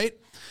grows, right?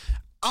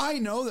 I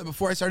know that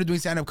before I started doing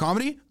stand-up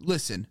comedy,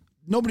 listen,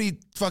 nobody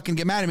fucking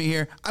get mad at me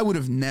here. I would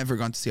have never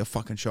gone to see a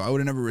fucking show. I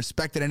would have never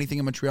respected anything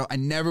in Montreal. I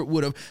never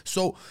would have.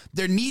 So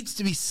there needs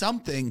to be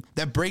something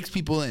that breaks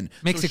people in.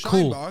 Makes it Shine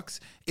cool. Box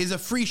is a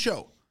free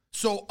show.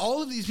 So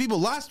all of these people,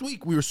 last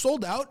week we were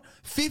sold out.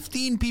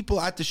 15 people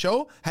at the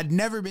show had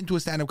never been to a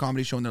stand-up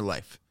comedy show in their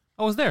life.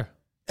 I was there.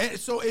 And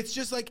so it's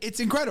just like, it's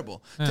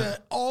incredible to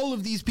all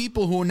of these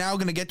people who are now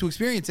going to get to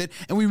experience it.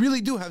 And we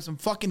really do have some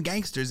fucking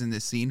gangsters in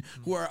this scene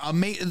who are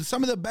amazing.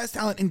 Some of the best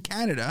talent in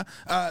Canada,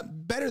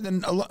 better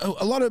than a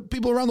lot of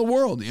people around the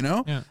world, you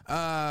know? Yeah.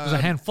 There's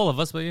a handful of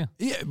us, but yeah.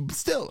 Yeah,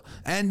 still.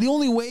 And the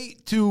only way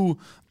to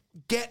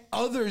get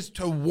others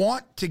to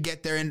want to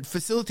get there and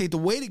facilitate the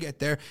way to get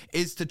there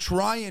is to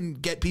try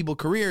and get people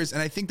careers.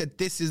 And I think that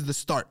this is the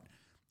start.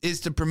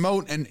 Is to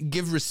promote and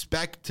give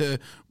respect to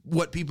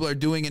what people are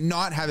doing and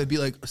not have it be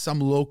like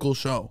some local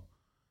show.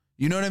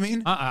 You know what I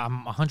mean?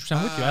 I'm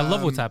 100% with you. I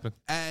love what's happening.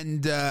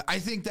 And I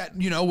think that,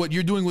 you know, what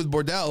you're doing with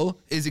Bordel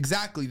is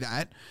exactly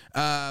that.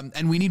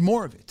 And we need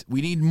more of it.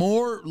 We need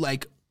more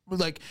like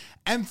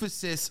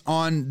emphasis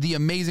on the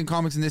amazing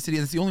comics in this city.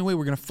 That's the only way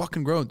we're going to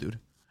fucking grow, dude.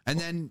 And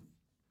then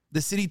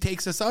the city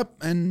takes us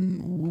up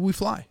and we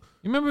fly.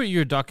 You remember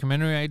your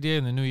documentary idea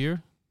in the new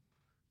year?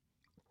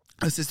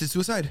 Assisted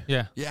suicide?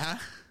 Yeah. Yeah.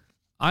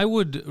 I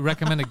would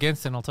recommend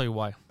against it, and I'll tell you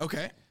why.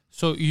 Okay.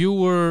 So you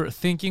were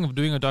thinking of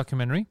doing a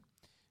documentary,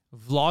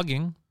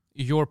 vlogging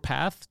your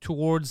path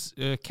towards,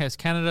 because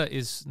Canada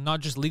is not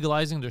just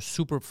legalizing, they're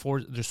super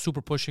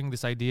pushing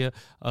this idea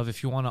of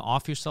if you want to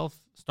off yourself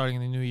starting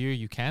in the new year,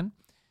 you can.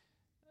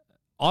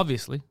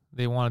 Obviously,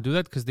 they want to do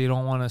that because they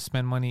don't want to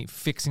spend money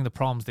fixing the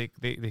problems they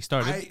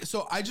started.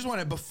 So I just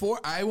want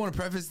to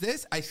preface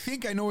this. I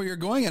think I know where you're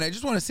going, and I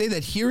just want to say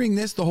that hearing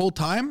this the whole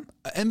time,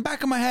 in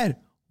back of my head,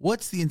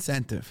 what's the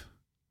incentive?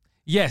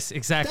 Yes,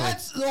 exactly.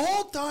 That's the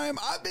whole time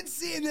I've been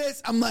seeing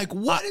this. I'm like,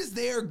 what is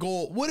their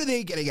goal? What are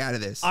they getting out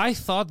of this? I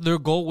thought their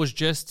goal was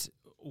just,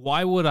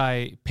 why would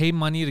I pay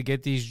money to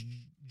get these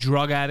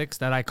drug addicts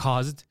that I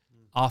caused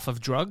off of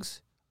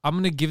drugs? I'm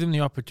going to give them the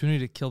opportunity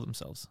to kill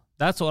themselves.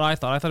 That's what I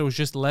thought. I thought it was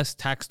just less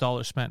tax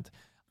dollars spent.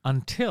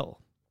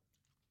 Until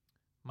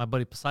my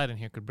buddy Poseidon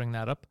here could bring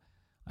that up.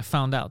 I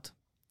found out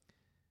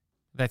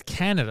that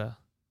Canada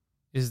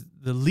is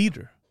the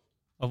leader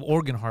of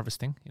organ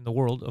harvesting in the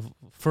world, of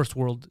first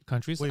world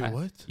countries. Wait,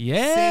 what?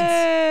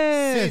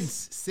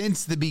 Yes.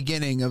 Since the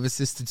beginning of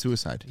assisted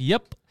suicide.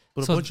 Yep.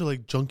 But So- a bunch of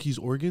like junkies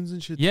organs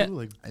and shit Yeah. too?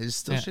 Like, Is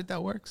still Yeah. shit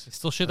that works?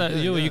 Still shit that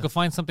Okay, you yeah. could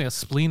find something, a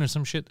spleen or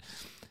some shit.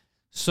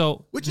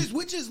 So Which is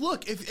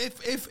look,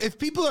 if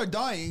people are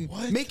dying,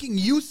 making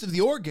use of the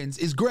organs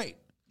is great.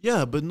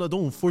 yeah, but no,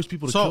 don't force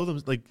people to So- kill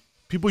them. Like,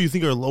 people you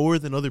think are lower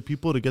than other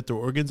people to get their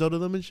organs out of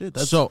them and shit.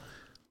 That's So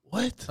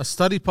what? a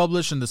study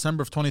published in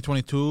December of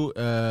 2022,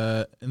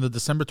 in the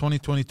December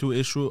 2022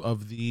 issue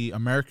of the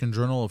American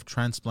Journal of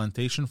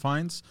Transplantation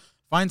finds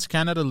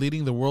Canada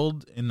leading the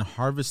world in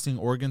harvesting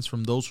organs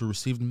from those who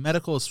received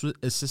medical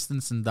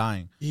assistance in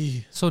dying.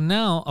 So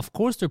now, of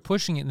course, they're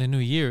pushing it in the new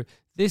year.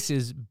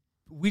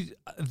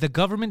 The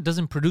government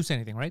doesn't produce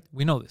anything, right?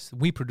 We know this.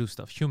 We produce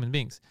stuff, human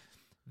beings.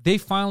 They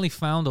finally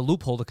found a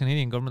loophole, the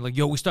Canadian government, like,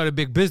 yo, we started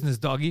big business,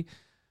 doggy.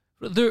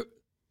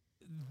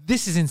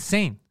 This is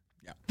insane.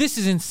 Yeah. This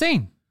is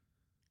insane.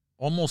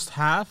 Almost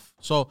half.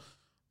 So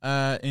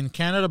in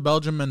Canada,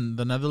 Belgium, and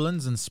the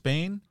Netherlands and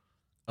Spain,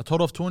 a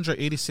total of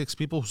 286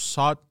 people who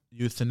sought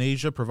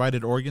euthanasia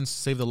provided organs to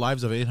save the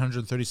lives of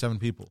 837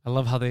 people. I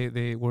love how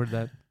they word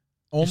that.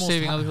 You're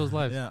saving other people's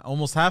lives. Yeah,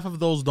 almost half of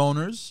those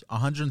donors,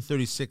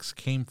 136,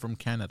 came from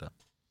Canada.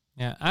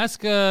 Yeah.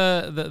 Ask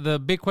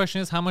the big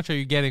question is, how much are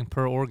you getting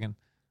per organ?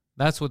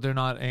 That's what they're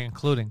not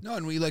including. No,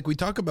 and we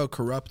talk about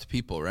corrupt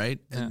people, right?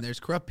 And there's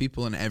corrupt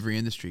people in every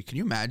industry. Can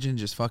you imagine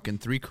just fucking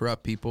 3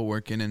 corrupt people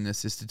working in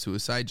assisted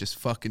suicide, just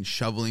fucking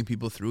shoveling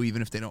people through,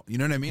 even if they don't, you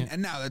know what I mean?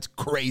 And now that's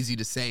crazy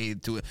to say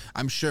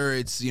I'm sure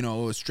it's,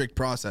 a strict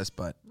process,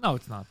 but No,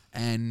 it's not.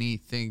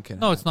 anything can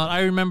No, it's not.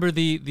 I remember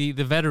the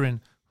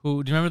veteran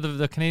who, do you remember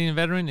the Canadian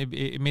veteran?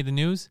 It made the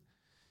news.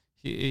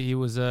 He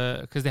was,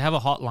 because they have a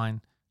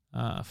hotline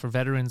for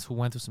veterans who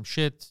went through some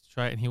shit,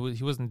 right? And he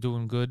wasn't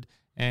doing good.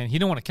 And he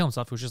didn't want to kill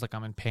himself. He was just like,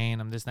 I'm in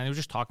pain, I'm this, and that. He was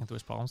just talking through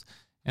his problems.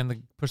 And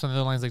the person on the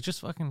other line is like, just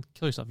fucking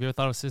kill yourself. You ever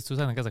thought of suicide?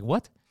 And the guy's like,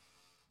 what?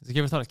 He's like,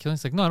 you ever thought of killing?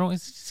 He's like, no, I don't.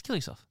 It's just kill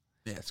yourself.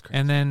 Yeah, it's crazy.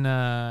 And then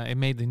it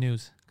made the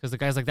news because the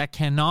guy's like, that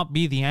cannot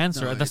be the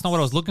answer. No, That's not what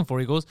I was looking for.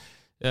 He goes,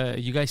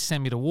 you guys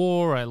sent me to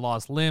war, I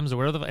lost limbs or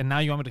whatever, and now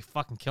you want me to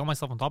fucking kill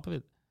myself on top of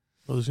it?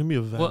 Oh, there's gonna be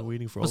a van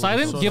waiting for all of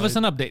Poseidon, us. give us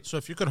an update. So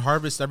if you could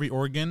harvest every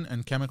organ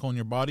and chemical in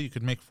your body, you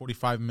could make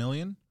 $45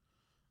 million.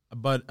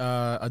 But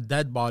a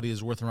dead body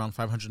is worth around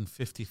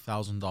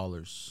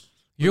 $550,000.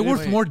 You're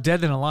worth more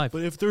dead than alive.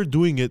 But if they're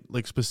doing it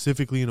like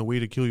specifically in a way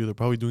to kill you, they're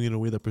probably doing it in a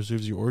way that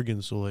preserves your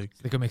organs. So like,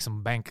 They could make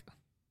some bank.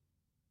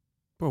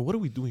 bro, what are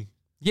we doing?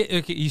 Yeah,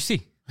 okay, you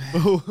see.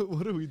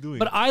 What are we doing?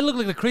 But I look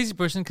like the crazy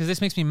person because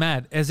this makes me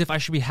mad, as if I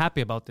should be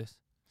happy about this.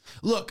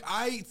 Look,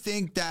 I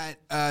think that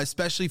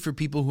especially for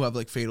people who have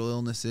like fatal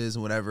illnesses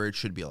and whatever, it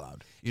should be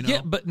allowed. You know?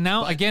 Yeah, but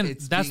now again,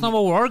 it's that's being- not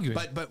what we're arguing.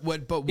 But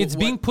It's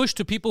being pushed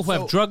to people who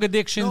have drug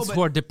addictions,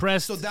 who are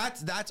depressed. So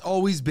that's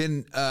always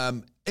been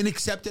an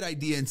accepted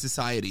idea in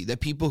society that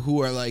people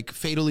who are like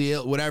fatally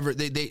ill, whatever,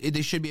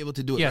 they should be able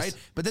to do it, Yes. right?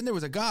 But then there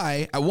was a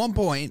guy at one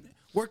point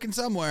working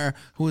somewhere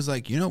who was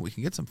like, we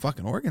can get some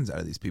fucking organs out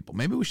of these people.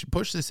 Maybe we should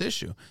push this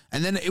issue.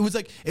 And then it was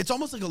like, it's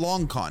almost like a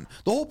long con.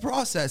 The whole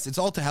process, it's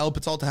all to help.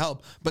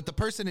 But the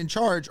person in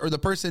charge or the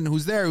person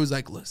who's there who's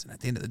like, listen,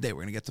 at the end of the day,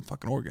 we're gonna get some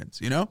fucking organs.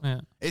 Yeah.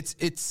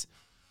 It's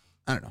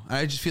I don't know.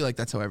 I just feel like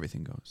that's how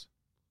everything goes.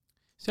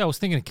 See, I was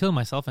thinking of killing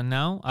myself, and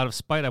now, out of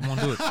spite, I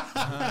won't do it.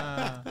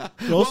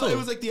 Well, it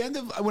was like the end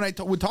of when I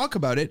would talk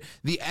about it.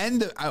 The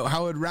end of how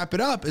I would wrap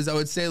it up is I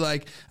would say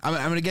like I'm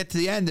going to get to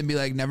the end and be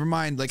like, never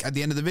mind. Like at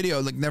the end of the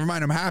video, like never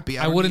mind, I'm happy.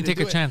 I don't wouldn't need to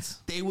take a do it. chance.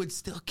 They would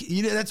still,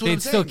 that's what They'd I'm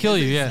still saying. kill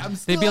you. It's- Yeah, I'm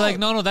still they'd be like, out.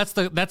 no, that's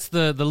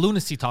the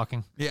lunacy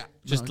talking. Yeah,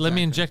 Just no, let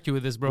me exactly. inject you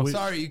with this, bro.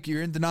 Sorry,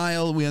 you're in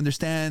denial. We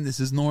understand. This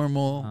is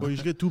normal. Or you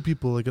should get two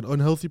people, like an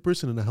unhealthy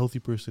person and a healthy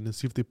person, and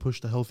see if they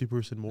push the healthy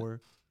person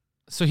more.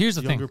 So here's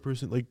the Younger thing.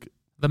 person, like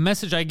The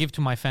message I give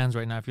to my fans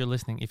right now, if you're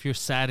listening, if you're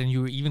sad and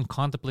you're even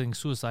contemplating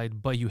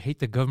suicide, but you hate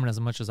the government as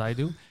much as I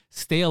do,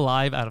 stay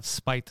alive out of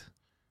spite.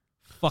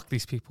 Fuck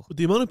these people. But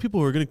the amount of people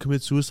who are going to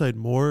commit suicide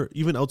more,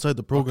 even outside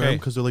the program, Okay.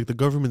 because they're like, the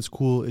government's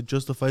cool, it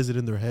justifies it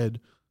in their head.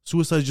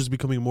 Suicide is just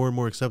becoming more and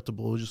more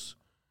acceptable. Just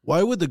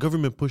why would the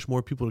government push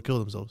more people to kill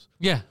themselves?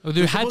 Yeah,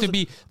 there had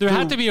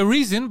to be a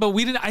reason, but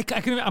we didn't.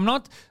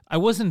 I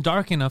wasn't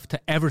dark enough to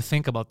ever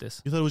think about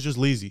this. You thought it was just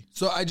lazy.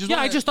 So I just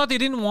I just thought they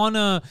didn't want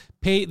to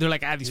pay. They're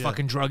like, these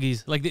fucking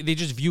druggies. Like they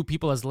just view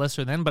people as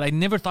lesser than. But I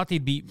never thought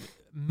they'd be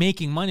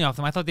making money off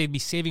them. I thought they'd be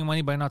saving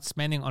money by not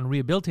spending on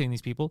rehabilitating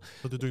these people.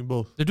 But they're doing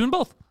both. They're doing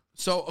both.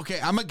 So okay,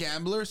 I'm a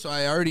gambler, so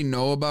I already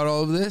know about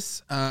all of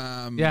this.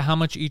 Yeah, how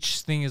much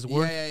each thing is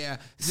worth. Yeah.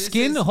 This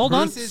Skin, is- hold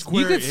on. this is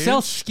You could square sell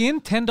inch.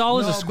 skin $10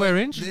 a No, square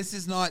but inch. This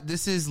is not.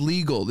 This is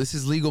legal. This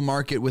is legal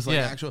market with like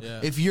Yeah. actual.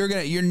 If you're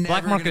never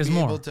Black market gonna is be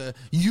more. able to.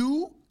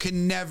 You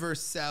can never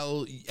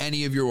sell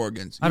any of your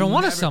organs. I don't You'll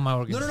wanna never- sell my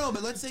organs. No.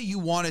 But let's say you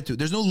wanted to.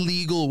 There's no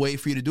legal way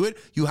for you to do it.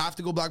 You have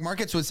to go black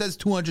market. So it says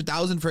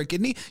 200,000 for a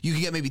kidney. You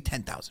can get maybe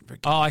 10,000 for a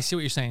kidney. Oh, I see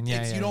what you're saying.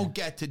 Yeah, You don't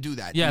get to do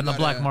that. Yeah, You in the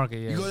gotta- black market,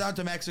 yeah. You go down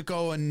to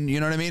Mexico and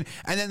you know what I mean?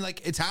 And then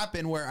like it's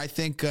happened where I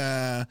think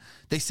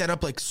they set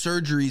up like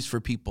surgeries for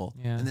people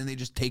Yeah. and then they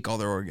just take all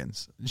their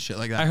organs and shit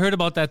like that. I heard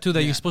about that too.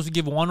 That Yeah. you're supposed to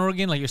give one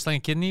organ, like you're selling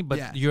a kidney, but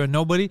Yeah. you're a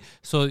nobody.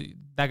 So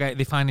that guy,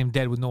 they find him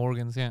dead with no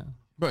organs. Yeah,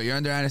 Bro, you're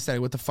under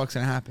anesthetic. What the fuck's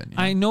gonna happen? you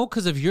know? I know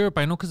because of Europe.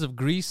 I know because of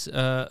Greece.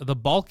 The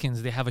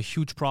Balkans, they have a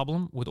huge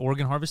problem with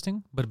organ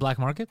harvesting, but black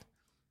market,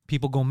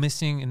 people go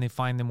missing and they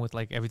find them with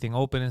like everything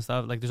open and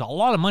stuff. Like there's a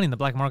lot of money in the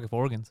black market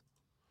for organs.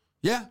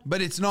 Yeah, but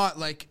it's not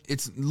like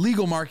it's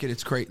legal market.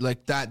 It's crazy.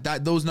 Like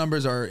that those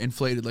numbers are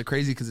inflated like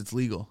crazy because it's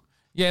legal.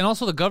 Yeah, and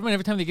also the government,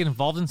 every time they get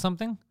involved in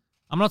something,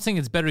 I'm not saying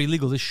it's better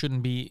illegal. This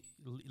shouldn't be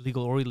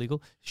legal or illegal.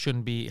 It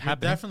shouldn't be You're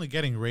happening. definitely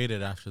getting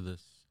rated after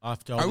this.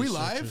 After all Are we these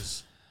live?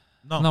 searches.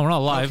 No, we're not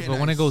live. Okay, but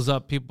when it nice. goes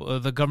up, people,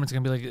 the government's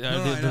gonna be like, I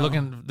they're know.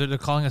 looking, they're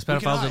calling us We can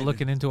pedophiles. They're hide.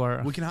 looking into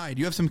our. We can hide.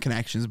 You have some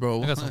connections,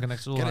 bro. I got some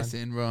connections. We'll Get hide. us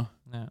in, bro.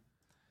 Yeah.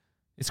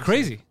 It's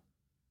crazy.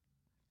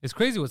 It's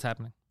crazy what's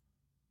happening.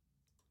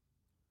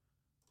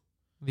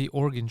 The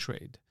organ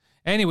trade.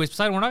 Anyways,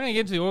 besides, we're not going to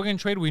get into the organ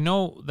trade. We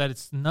know that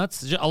it's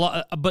nuts. A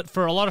lot, but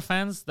for a lot of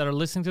fans that are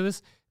listening to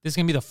this, this is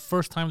going to be the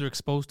first time they're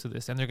exposed to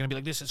this. And they're going to be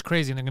like, this is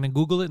crazy. And they're going to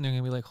Google it and they're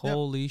going to be like,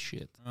 holy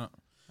shit.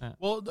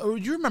 Well,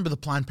 you remember the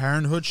Planned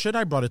Parenthood shit?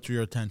 I brought it to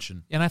your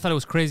attention. And I thought it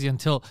was crazy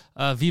until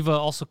Viva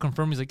also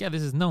confirmed. He's like, yeah,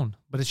 this is known.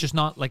 But it's just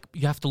not like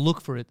you have to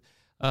look for it.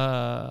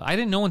 I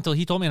didn't know until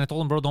he told me. And I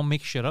told him, bro, don't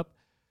make shit up.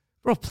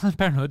 Bro, Planned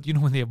Parenthood, you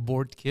know when they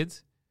abort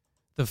kids?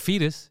 The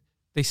fetus,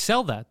 they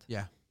sell that.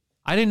 Yeah.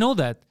 I didn't know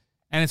that.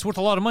 And it's worth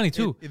a lot of money,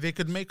 too. They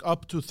could make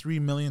up to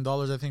 $3 million,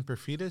 I think, per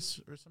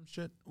fetus or some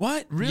shit.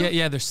 What? Really?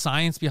 Yeah, there's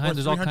science behind. Or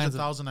There's all kinds of.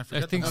 300,000, I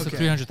forget think the it's number.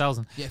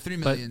 300,000. Yeah, 3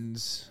 But-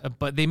 millions.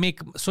 But they make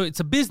so it's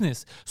a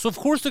business. So of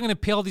course they're going to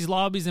pay all these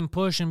lobbies and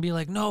push and be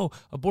like, no,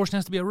 abortion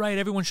has to be a right.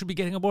 Everyone should be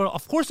getting aborted.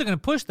 Of course they're going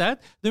to push that.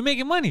 They're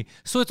making money.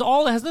 So it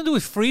has nothing to do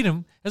with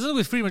freedom. It has nothing to do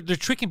with freedom. They're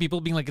tricking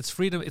people, being like, it's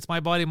freedom. It's my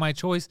body, my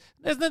choice.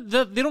 They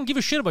don't give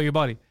a shit about your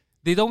body.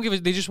 They don't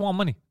give. They just want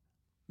money.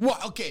 Well,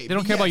 okay. They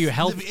don't care about your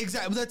health.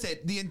 Exactly. That's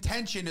it. The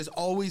intention is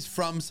always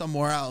from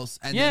somewhere else.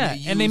 And Yeah, then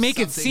and they use make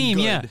it something seem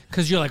good.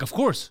 because you're like, of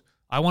course,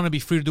 I want to be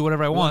free to do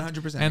whatever I want. 100%,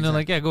 And they're exactly.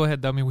 like, yeah, go ahead,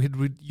 dummy.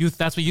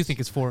 That's what you think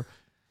it's for.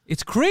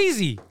 It's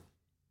crazy.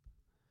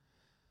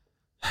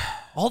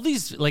 All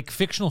these like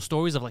fictional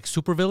stories of like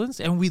supervillains,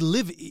 and we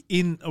live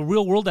in a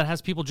real world that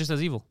has people just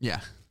as evil. Yeah.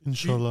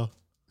 Inshallah.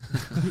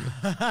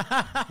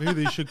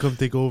 Maybe they should come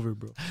take over,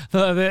 bro.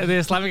 The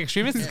Islamic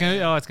extremists, it's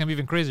gonna be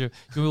even crazier.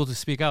 You'll be able to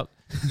speak out.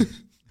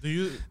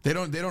 They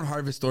don't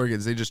harvest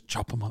organs. They just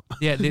chop them up.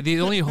 Yeah,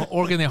 the only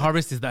organ they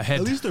harvest is the head.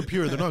 At least they're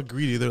pure. They're not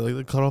greedy. They're like,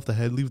 they cut off the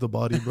head, leave the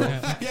body, bro.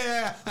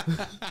 Yeah.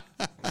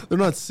 They're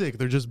not sick.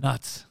 They're just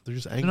Nuts. They're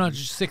just angry. They're not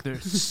just sick. They're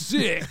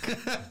sick.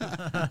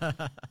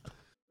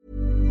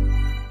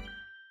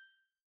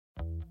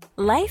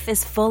 Life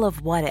is full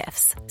of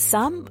what-ifs.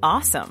 Some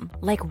awesome,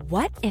 like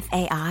what if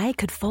AI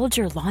could fold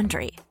your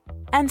laundry?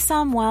 And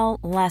some, well,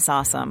 less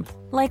awesome,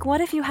 like what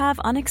if you have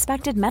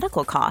unexpected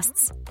medical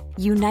costs?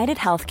 United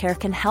Healthcare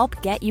can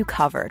help get you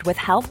covered with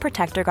Health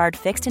Protector Guard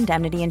fixed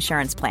indemnity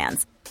insurance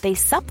plans. They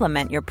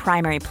supplement your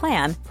primary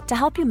plan to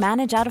help you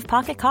manage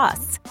out-of-pocket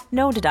costs.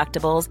 No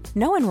deductibles,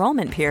 no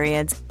enrollment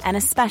periods, and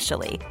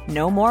especially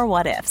no more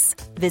what-ifs.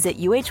 Visit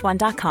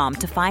uh1.com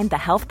to find the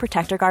Health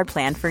Protector Guard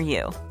plan for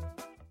you.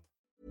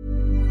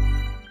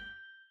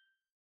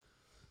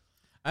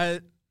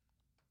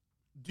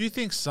 Do you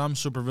think some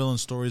supervillain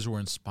stories were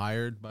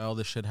inspired by all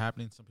this shit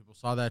happening? Some people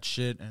saw that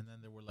shit and then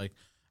they were like,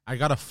 I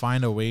gotta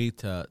find a way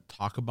to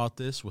talk about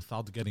this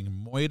without getting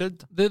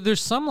moited. There's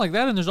some like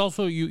that, and there's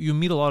also you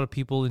meet a lot of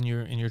people in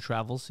your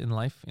travels in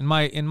life. In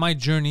my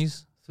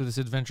journeys through this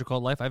adventure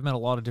called life, I've met a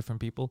lot of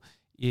different people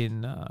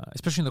in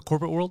especially in the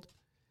corporate world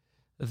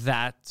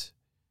that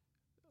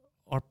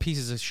are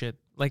pieces of shit.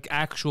 Like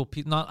actual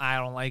people, not I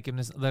don't like him,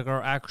 like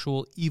are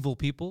actual evil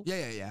people.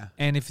 Yeah.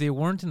 And if they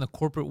weren't in the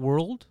corporate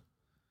world,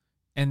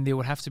 and they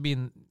would have to be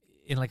in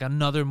like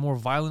another more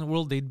violent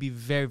world, they'd be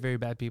very, very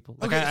bad people.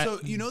 Like okay, so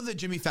you know the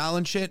Jimmy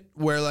Fallon shit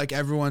where like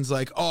everyone's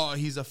like, oh,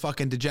 he's a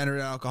fucking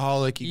degenerate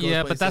alcoholic. He goes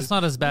yeah, but places. that's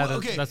not as bad. Well,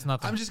 okay, that's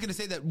nothing. I'm just gonna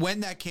say that when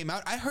that came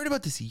out, I heard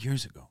about this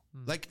years ago.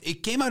 Like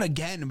it came out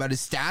again about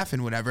his staff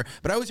and whatever.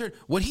 But I always heard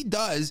what he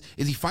does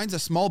is he finds a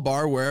small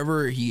bar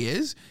wherever he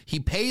is. He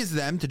pays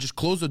them to just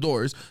close the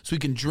doors so he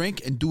can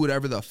drink and do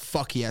whatever the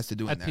fuck he has to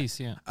do in At there. peace,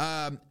 yeah.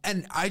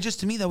 And I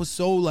just, to me, that was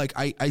so like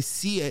I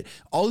see it.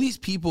 All these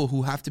people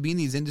who have to be in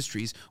these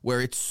industries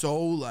where it's so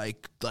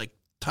like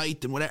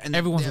tight and whatever, and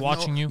Everyone's they have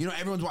watching you. You know,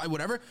 everyone's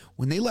whatever.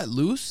 When they let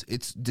loose,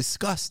 it's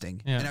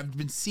disgusting. Yeah. And I've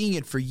been seeing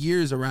it for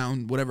years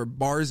around whatever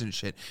bars and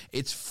shit.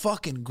 It's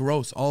fucking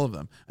gross, all of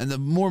them. And the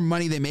more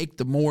money they make,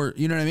 the more,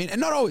 you know what I mean?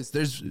 And not always.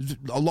 There's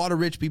a lot of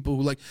rich people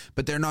who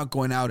but they're not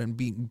going out and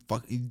being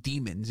fucking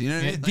demons. You know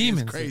what I mean? Like,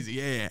 demons. It's crazy.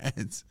 Yeah.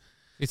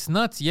 It's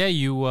nuts. Yeah,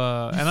 you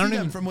and I see don't them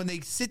even from when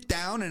they sit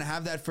down and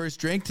have that first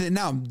drink to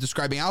now I'm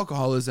describing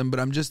alcoholism, but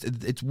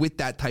it's with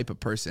that type of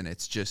person.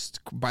 It's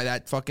just by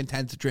that fucking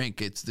 10th drink,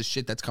 it's the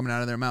shit that's coming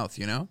out of their mouth,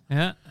 you know?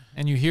 Yeah,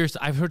 and you hear.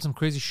 I've heard some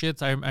crazy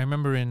shit. I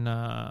remember in.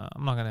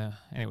 I'm not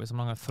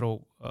gonna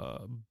throw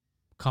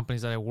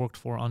companies that I worked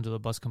for under the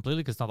bus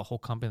completely because it's not the whole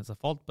company that's at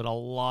fault, but a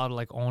lot of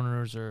like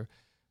owners or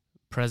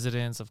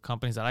presidents of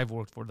companies that I've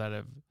worked for that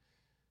have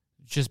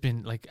just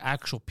been like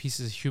actual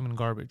pieces of human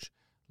garbage.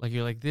 Like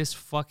you're like, this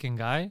fucking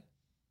guy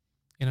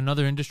in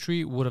another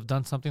industry would have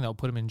done something that would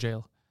put him in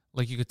jail.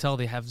 Like you could tell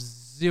they have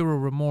zero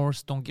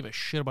remorse, don't give a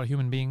shit about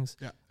human beings.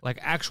 Yeah. Like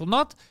actual,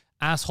 not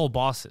asshole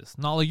bosses.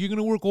 Not like you're going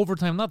to work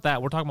overtime, not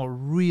that. We're talking about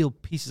real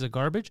pieces of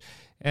garbage.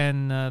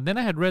 And then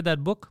I had read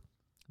that book,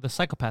 The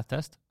Psychopath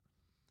Test,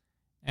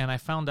 and I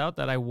found out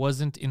that I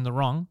wasn't in the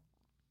wrong.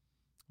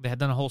 They had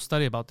done a whole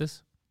study about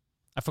this.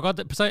 I forgot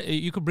that.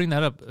 You could bring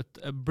that up.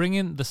 Bring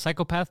in the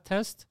Psychopath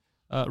Test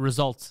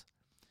results.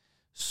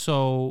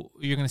 So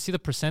you're gonna see the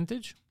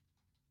percentage.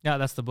 Yeah,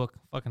 that's the book.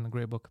 Fucking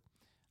great book.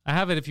 I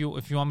have it if you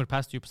want me to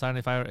pass to you, Poseidon.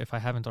 If I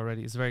haven't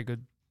already, it's very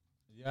good.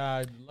 Yeah,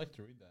 I'd like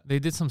to read that. They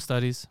did some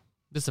studies.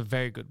 This is a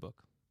very good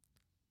book.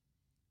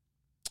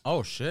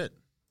 Oh shit!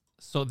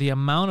 So the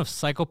amount of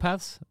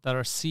psychopaths that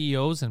are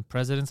CEOs and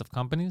presidents of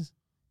companies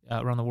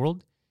around the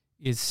world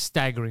is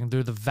staggering.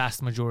 They're the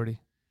vast majority,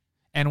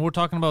 and we're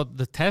talking about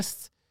the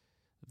tests.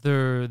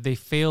 They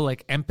fail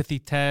like empathy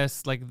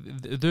tests. Like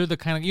they're the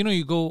kind of,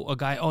 you go a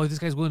guy, oh, this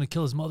guy's willing to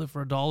kill his mother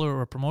for $1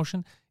 or a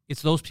promotion.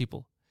 It's those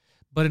people.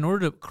 But in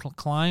order to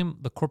climb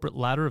the corporate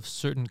ladder of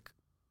certain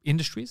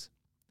industries,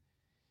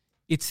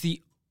 if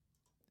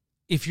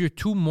you're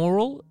too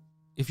moral,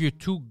 if you're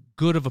too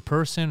good of a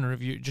person, or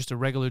if you're just a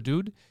regular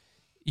dude,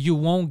 you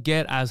won't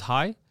get as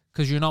high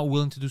because you're not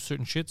willing to do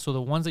certain shit. So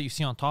the ones that you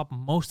see on top,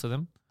 most of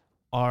them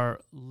are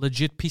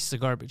legit pieces of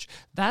garbage.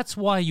 That's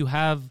why you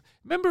have,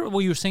 remember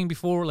what you were saying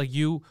before, like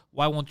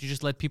why won't you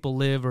just let people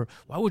live, or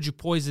why would you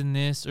poison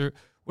this, or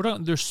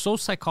they're so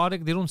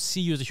psychotic, they don't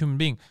see you as a human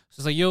being.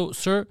 So it's like, yo,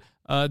 sir,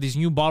 these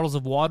new bottles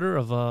of water,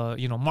 of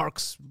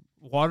Mark's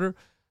water,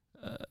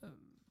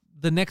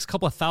 the next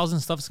couple of thousand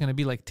stuff is going to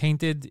be like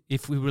tainted.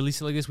 If we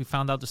release it like this, we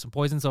found out there's some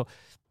poison. So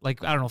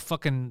like, I don't know,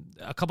 fucking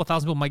a couple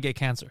thousand people might get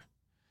cancer.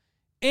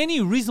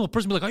 Any reasonable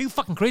person would be like, are you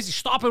fucking crazy?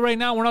 Stop it right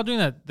now. We're not doing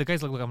that. The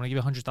guy's like, look, I'm going to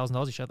give you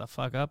 $100,000. You shut the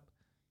fuck up.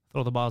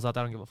 Throw the bottles out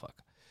there. I don't give a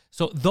fuck.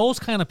 So those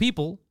kind of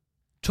people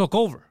took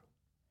over.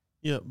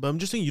 Yeah, but I'm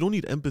just saying you don't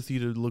need empathy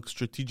to look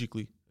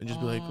strategically and just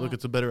be like, look,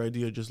 it's a better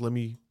idea. Just let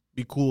me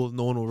be cool.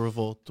 No one will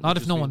revolt. Not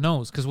if no one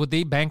knows. Because what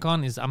they bank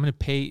on is I'm going to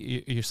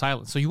pay your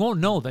silence. So you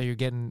won't know that you're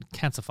getting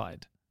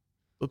cancified.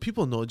 But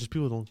people know. Just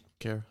people don't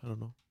care. I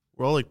don't know.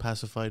 We're all like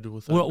pacified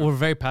with that. We're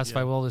very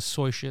pacified with all this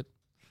soy shit.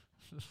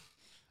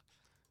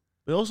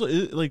 But also,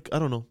 like, I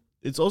don't know.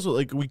 It's also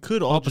like we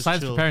could all just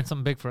besides chill. preparing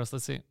something big for us,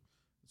 let's see.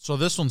 So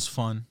this one's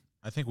fun.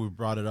 I think we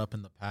brought it up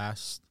in the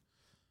past.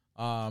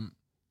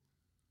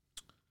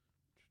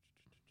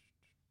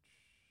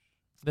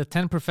 The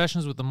 10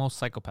 professions with the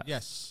most psychopaths.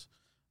 Yes.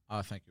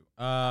 Thank you.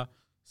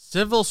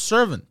 Civil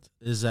servant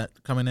is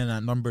coming in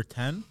at number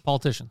 10.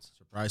 Politicians.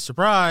 Surprise,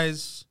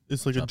 surprise.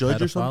 It's like a Up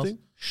judge or pedophiles. something.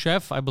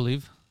 Chef, I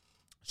believe.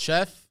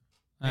 Chef.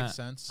 Makes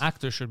sense.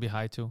 Actor should be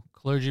high too.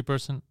 Clergy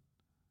person.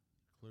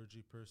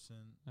 Clergy person.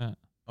 Yeah.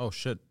 Oh,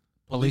 shit.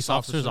 Police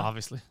officers, officer,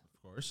 obviously.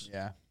 Of course.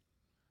 Yeah.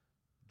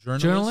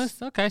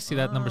 Journalist? Okay, I see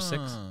that. Number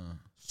 6.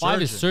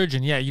 5 is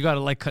surgeon. Yeah, you got to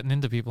like cutting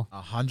into people.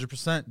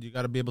 100%. You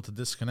got to be able to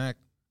disconnect.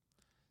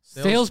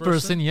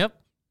 Salesperson, yep.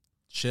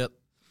 Shit.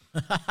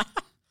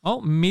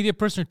 Oh, media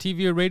person or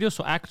TV or radio.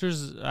 So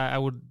actors, I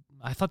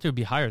thought they would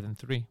be higher than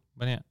 3.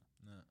 But yeah.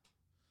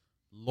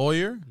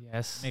 Lawyer.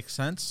 Yes. Makes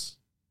sense.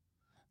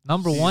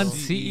 Number 1,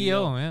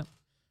 CEO. Yeah.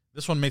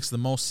 This one makes the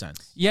most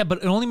sense. Yeah, but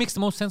it only makes the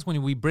most sense when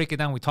we break it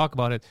down, we talk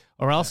about it.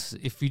 Or else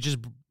if you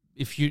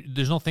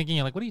there's no thinking,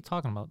 you're like, what are you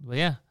talking about? But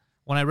yeah,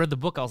 when I read the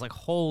book, I was like,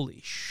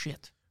 holy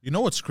shit. You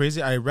know what's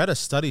crazy? I read a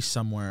study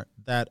somewhere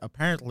that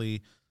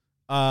apparently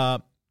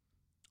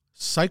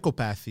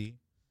psychopathy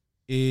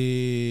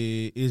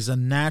is a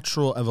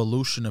natural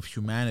evolution of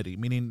humanity,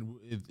 meaning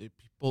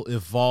people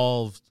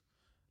evolved.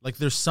 Like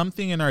there's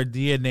something in our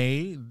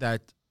DNA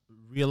that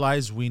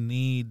realized we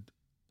need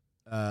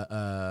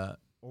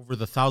over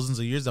the thousands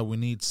of years that we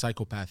need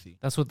psychopathy.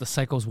 That's what the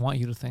psychos want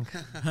you to think.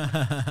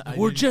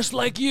 We're just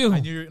like you.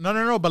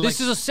 No. But this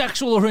is a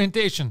sexual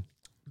orientation.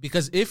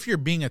 Because if you're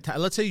being attacked,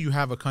 let's say you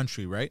have a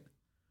country, right?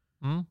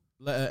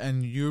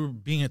 And you're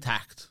being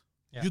attacked.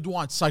 Yeah. You'd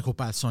want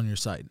psychopaths on your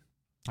side.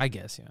 I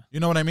guess, yeah. You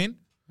know what I mean?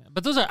 Yeah.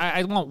 But those are,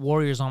 I want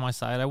warriors on my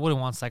side. I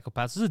wouldn't want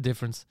psychopaths. There's a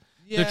difference.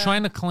 Yeah. They're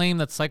trying to claim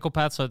that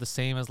psychopaths are the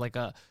same as like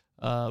a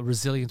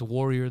resilient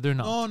warrior. They're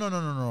not.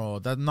 No.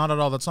 That not at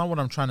all. That's not what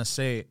I'm trying to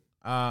say.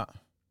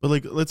 But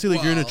like, let's say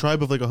like you're in a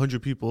tribe of like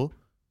 100 people,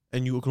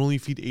 and you can only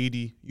feed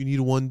 80. You need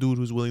one dude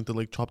who's willing to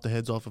like chop the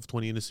heads off of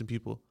 20 innocent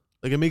people.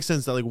 Like it makes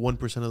sense that like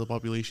 1% of the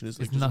population is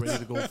like just nuts.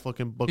 ready to go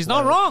fucking buck He's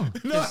wild. not wrong.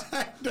 No,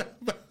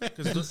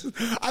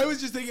 I was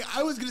just thinking.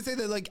 I was gonna say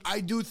that, like,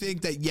 I do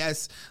think that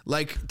yes,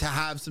 like to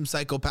have some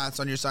psychopaths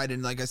on your side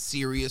in like a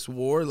serious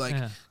war, like,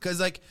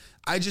 because like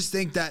I just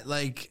think that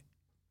like,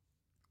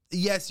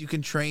 yes, you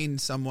can train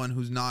someone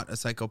who's not a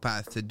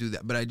psychopath to do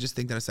that, but I just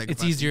think that a psychopath.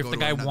 It's easier can if go the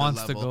to guy another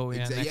wants to level. go.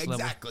 Yeah, next level.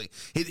 Exactly.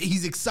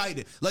 He's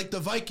excited, like the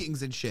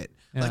Vikings and shit.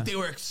 Yeah. Like they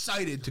were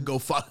excited to go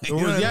fight. There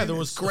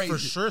was crazy. for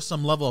sure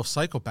some level of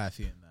psychopathy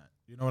in that.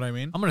 You know what I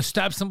mean? I'm going to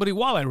stab somebody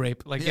while I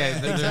rape. Like, they're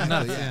exactly,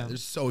 nuts. yeah. Yeah. They're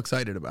so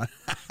excited about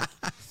it.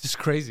 It's just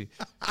crazy.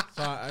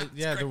 So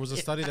there was a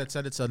study that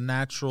said it's a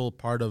natural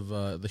part of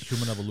the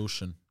human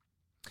evolution.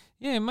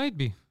 Yeah, it might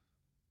be.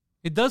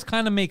 It does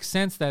kind of make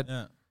sense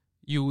that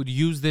you would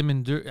use them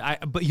in.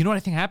 But you know what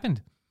I think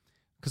happened?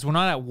 Because we're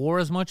not at war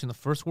as much in the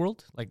first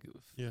world. Like,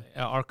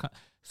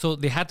 so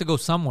they had to go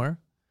somewhere,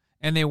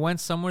 and they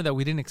went somewhere that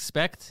we didn't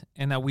expect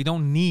and that we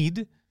don't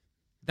need.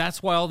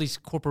 That's why all these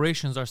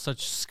corporations are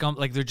such scum.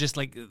 Like they're just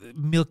like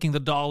milking the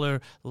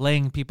dollar,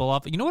 laying people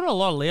off. You know what a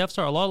lot of layoffs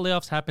are? A lot of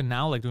layoffs happen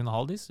now, like during the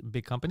holidays,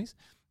 big companies,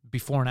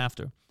 before and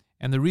after.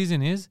 And the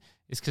reason is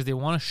because they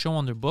want to show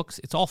on their books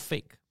it's all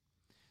fake.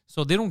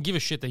 So they don't give a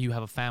shit that you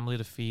have a family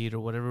to feed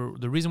or whatever.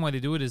 The reason why they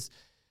do it is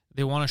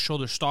they want to show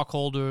their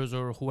stockholders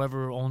or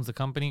whoever owns the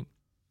company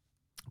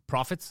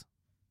profits.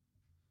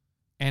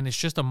 And it's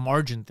just a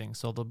margin thing.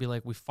 So they'll be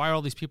like, we fire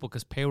all these people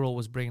because payroll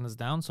was bringing us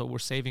down. So we're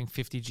saving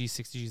 50 G's,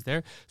 60 G's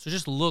there. So it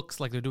just looks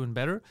like they're doing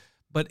better.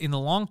 But in the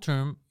long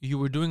term, you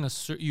were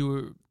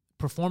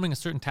performing a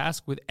certain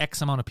task with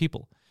X amount of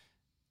people.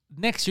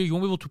 Next year, you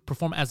won't be able to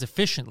perform as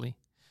efficiently.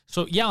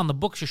 So yeah, on the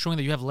books, you're showing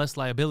that you have less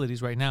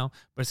liabilities right now,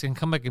 but it's going to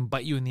come back and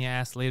bite you in the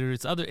ass later.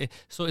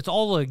 So it's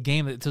all a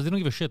game. So they don't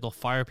give a shit. They'll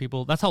fire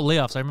people. That's how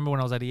layoffs. I remember when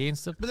I was at EA and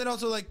stuff. But then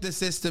also like the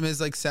system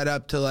is like set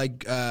up to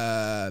like,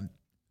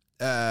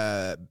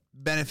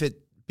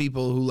 benefit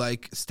people who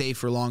like stay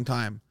for a long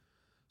time.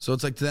 So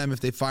it's like to them, if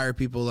they fire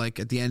people like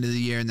at the end of the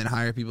year and then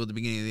hire people at the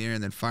beginning of the year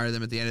and then fire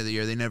them at the end of the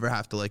year, they never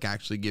have to like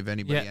actually give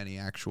anybody any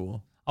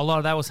actual. A lot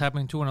of that was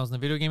happening too when I was in the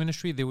video game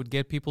industry. They would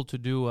get people to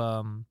do,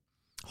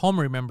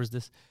 Homer remembers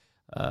this.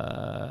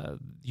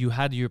 You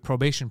had your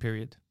probation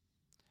period.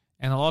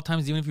 And a lot of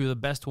times, even if you were the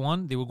best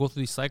one, they would go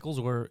through these cycles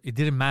where it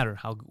didn't matter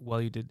how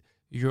well you did.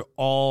 You're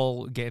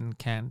all getting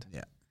canned.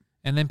 Yeah.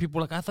 And then people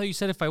were like, I thought you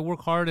said if I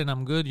work hard and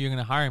I'm good, you're going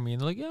to hire me. And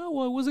they're like, yeah,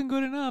 well, it wasn't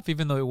good enough,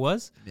 even though it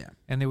was. Yeah.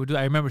 And they would do.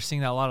 I remember seeing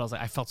that a lot. I was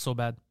like, I felt so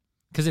bad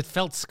because it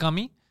felt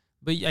scummy,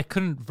 but I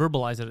couldn't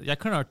verbalize it. I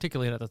couldn't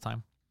articulate it at the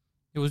time.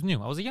 It was new.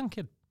 I was a young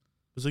kid.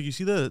 It's like you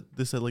see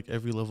this at like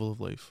every level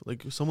of life.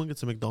 Like if someone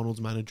gets a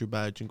McDonald's manager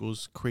badge and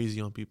goes crazy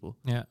on people.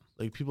 Yeah.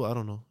 Like people, I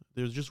don't know.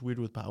 They're just weird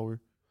with power.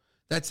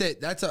 That's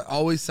it. That's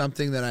always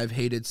something that I've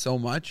hated so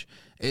much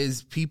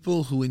is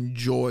people who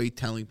enjoy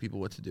telling people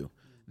what to do.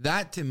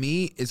 That to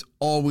me is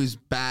always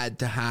bad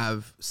to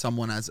have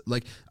someone as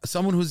like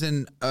someone who's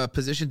in a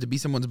position to be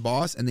someone's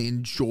boss and they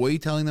enjoy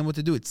telling them what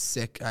to do. It's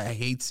sick. I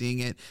hate seeing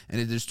it,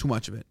 and there's too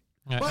much of it.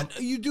 Yeah. But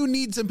you do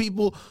need some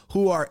people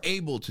who are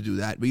able to do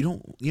that. But you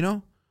don't, you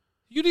know?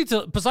 You need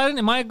to. Poseidon,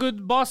 am I a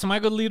good boss? Am I a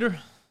good leader?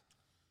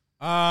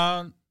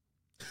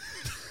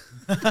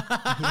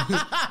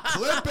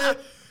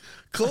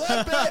 Clip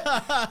it.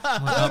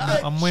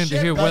 I'm waiting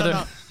to hear whether.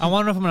 No. I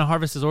want to know if I'm going to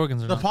harvest his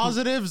organs or not. The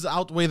positives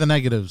outweigh the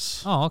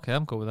negatives. Oh, okay.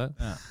 I'm cool with that.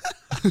 Yeah.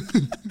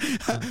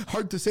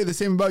 Hard to say the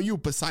same about you,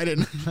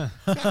 Poseidon.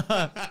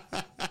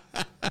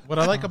 What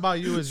I like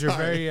about you is you're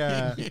very...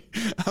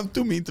 I'm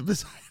too mean to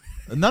Poseidon.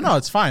 No,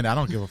 it's fine. I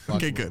don't give a fuck.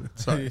 Okay, good.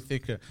 Sorry. You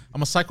think,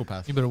 I'm a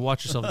psychopath. You better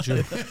watch yourself,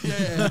 Jew.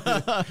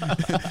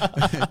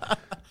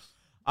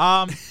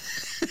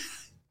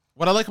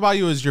 What I like about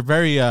you is you're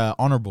very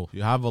honorable.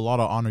 You have a lot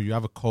of honor. You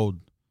have a code.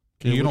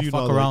 You don't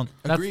fuck around.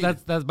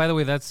 That's by the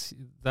way, that's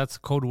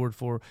code word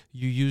for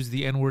you use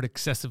the N-word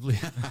excessively,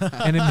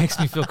 and it makes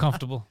me feel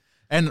comfortable.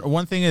 And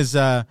one thing is,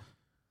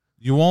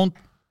 you won't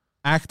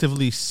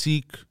actively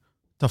seek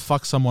to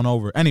fuck someone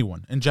over.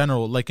 Anyone in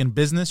general, like in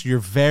business, you're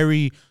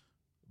very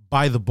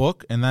by the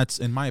book, and that's,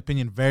 in my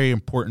opinion, very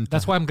important.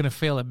 That's why I'm gonna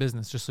fail at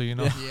business, just so you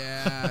know.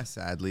 Yeah,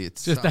 sadly,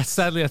 it's just that's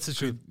the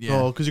truth.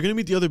 Yeah, because you're gonna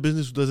meet the other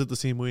business who does it the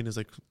same way, and it's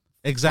like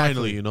exactly,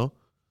 finally, you know.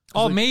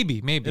 Oh, like,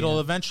 maybe it'll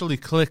eventually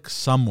click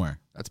somewhere.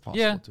 That's possible.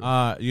 Yeah,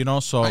 too. You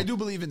know, so I do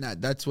believe in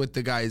that. That's what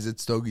the guys at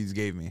Stogie's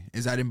gave me.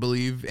 Is I didn't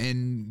believe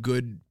in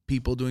good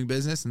people doing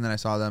business, and then I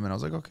saw them, and I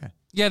was like, okay.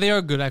 Yeah, they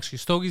are good actually.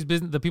 Stogie's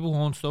business. The people who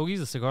own Stogie's,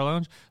 the cigar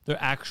lounge, they're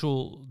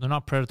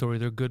not predatory.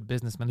 They're good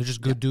businessmen. They're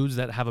just good dudes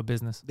that have a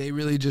business. They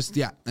really just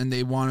and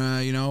they want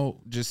to, you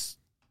know, just.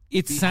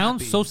 It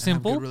sounds so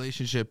simple. Have good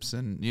relationships,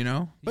 and you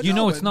know, but you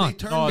know it's not.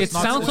 It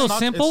sounds so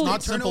simple. It's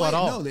not simple at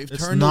all. No,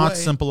 it's not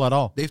simple at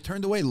all. They've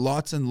turned away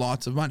lots and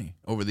lots of money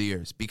over the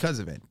years because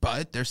of it,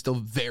 but they're still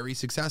very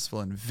successful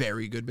and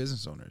very good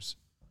business owners,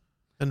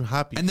 and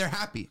happy. And they're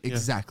happy. Yeah.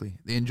 Exactly.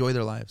 They enjoy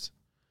their lives.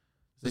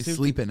 They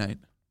sleep at night.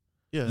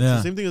 Yeah, it's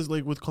the same thing as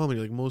like with comedy.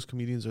 Like most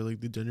comedians are like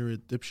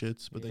degenerate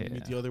dipshits, but then you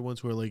meet the other ones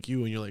who are like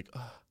you, and you're like,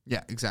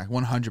 yeah, exactly,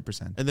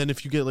 100%. And then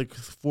if you get like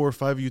 4 or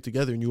 5 of you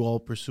together and you all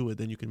pursue it,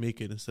 then you can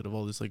make it instead of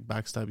all this like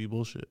backstabby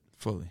bullshit.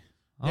 Fully.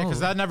 Yeah,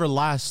 because that never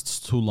lasts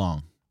too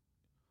long.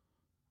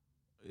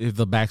 If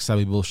the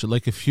backstabby bullshit,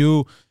 like if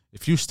you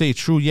stay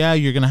true,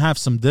 you're gonna have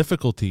some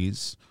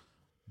difficulties,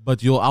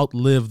 but you'll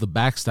outlive the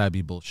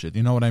backstabby bullshit.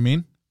 You know what I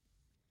mean?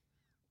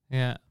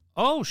 Yeah.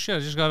 Oh shit! I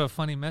just got a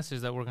funny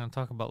message that we're gonna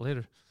talk about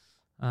later.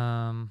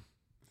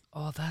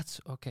 That's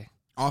okay.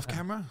 Off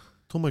camera?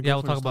 We'll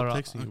talk about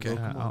it. Okay,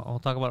 I'll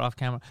talk about it off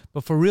camera.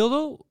 But for real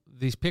though,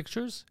 these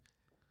pictures,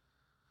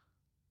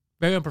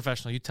 very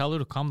unprofessional. You tell her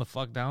to calm the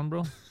fuck down,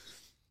 bro.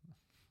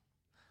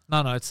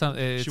 No, it's not.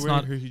 It's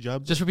not her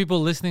hijab. Just for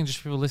people listening.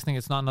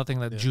 It's not nothing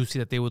that juicy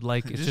that they would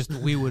like. It's just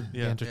we would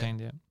be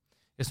entertained. Yeah,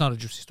 it's not a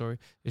juicy story.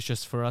 It's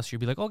just for us. You'd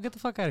be like, oh, get the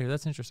fuck out of here.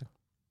 That's interesting.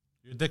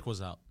 Your dick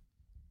was out.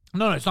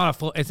 No, it's not a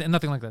full. It's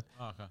nothing like that.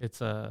 Oh, okay.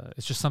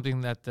 It's just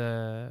something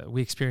that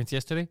we experienced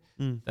yesterday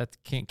that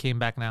came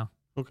back now.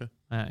 Okay.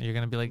 You're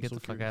gonna be like, get the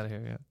fuck out of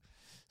here. Yeah.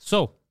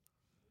 So,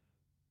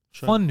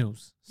 fun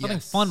news. Something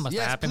fun must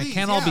happen. Please. It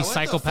can't all be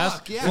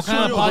psychopaths. What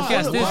kind of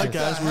podcast is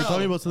this? We were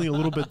talking about something a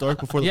little bit dark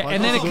before the podcast.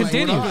 And then it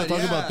continues. We're going to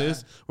talk about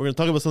this. We're going to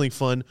talk about something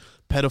fun.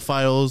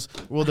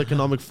 Pedophiles, World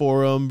Economic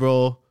Forum,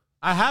 bro.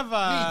 I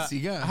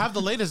have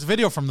the latest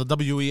video from the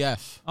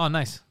WEF. Oh,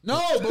 nice.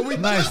 No, but we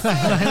nice.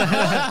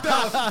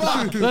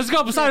 Let's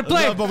go, Poseidon,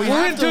 play. No, but we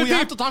have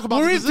to talk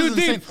about this. We're in too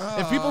deep.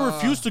 If people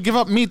refuse to give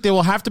up meat, they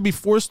will have to be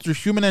forced through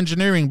human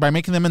engineering by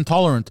making them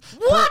intolerant.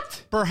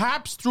 What?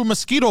 Perhaps through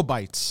mosquito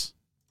bites.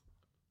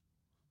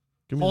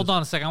 Hold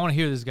on a second. I want to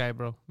hear this guy,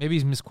 bro. Maybe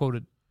he's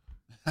misquoted.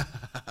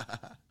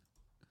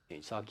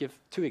 So I'll give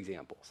 2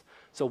 examples.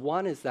 So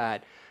one is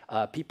that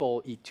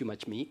people eat too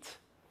much meat.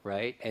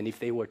 Right, and if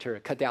they were to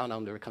cut down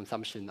on their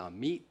consumption on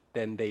meat,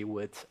 then they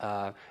would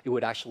it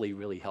would actually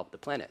really help the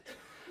planet.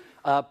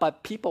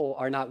 But people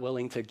are not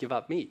willing to give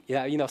up meat.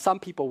 Yeah, you know, some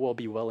people will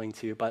be willing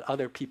to, but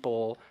other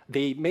people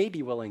they may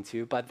be willing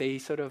to, but they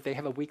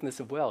have a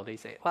weakness of will. They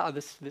say, "Wow,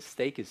 this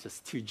steak is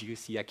just too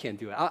juicy. I can't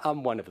do it."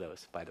 I'm one of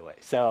those, by the way.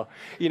 So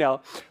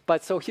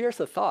so here's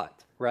the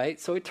thought, right?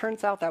 So it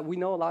turns out that we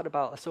know a lot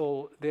about.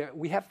 So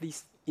we have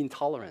these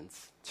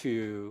intolerance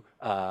to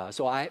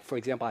for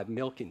example, I have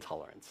milk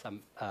intolerance.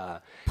 And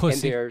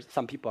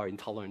some people are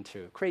intolerant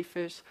to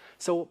crayfish.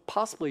 So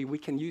possibly we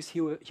can use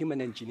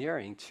human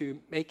engineering to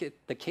make it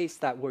the case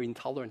that we're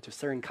intolerant to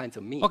certain kinds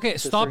of meat. Okay,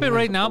 stop it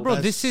right now, bro.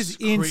 This is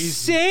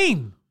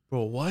insane.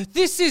 Bro, what?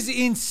 This is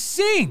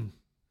insane.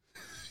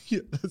 Yeah,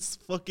 that's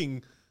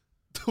fucking...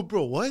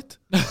 Bro, what?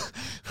 You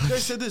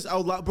guys said this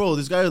out loud. Bro,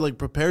 this guy like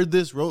prepared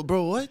this. Bro,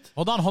 what?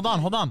 Hold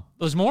on.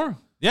 There's more?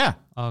 Yeah.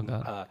 Oh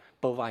god.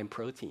 Bovine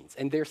proteins.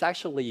 And there's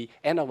actually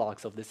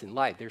analogs of this in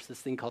life. There's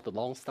this thing called the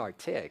Lone Star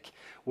tick,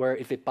 where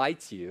if it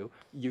bites you,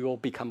 you'll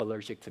become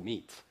allergic to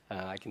meat.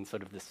 I can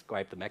sort of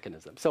describe the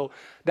mechanism. So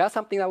that's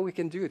something that we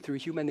can do through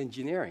human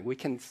engineering. We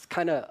can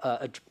kind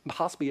of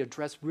possibly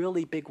address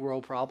really big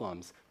world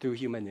problems through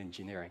human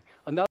engineering.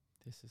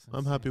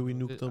 I'm happy we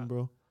nuked them,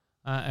 bro.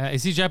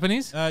 Is he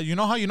Japanese? You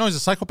know how you know he's a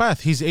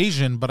psychopath? He's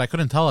Asian, but I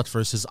couldn't tell at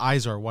first. His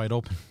eyes are wide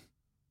open.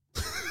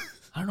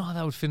 I don't know how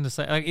that would fit in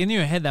the like in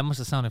your head. That must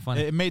have sounded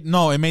funny. It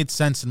made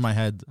sense in my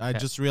head. I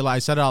just realized, I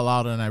said it out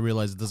loud, and I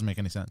realized it doesn't make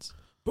any sense.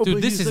 Bro, Dude,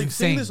 but this he's is like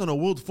saying insane. this on a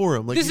world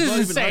forum. Like, This he's is not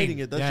even insane. hiding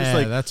it. That's Yeah, just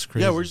like, that's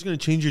crazy. yeah, we're just going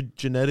to change your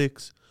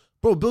genetics.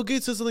 Bro, Bill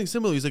Gates said something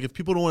similar. He's like, if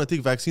people don't want to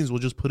take vaccines, we'll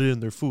just put it in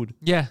their food.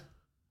 Yeah.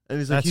 And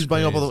he's like, That's he's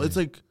buying up all the. crazy. It's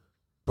like,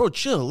 bro,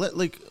 chill.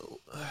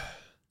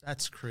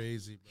 That's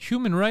crazy.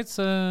 Human rights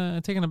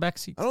taking a back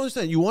seat. I don't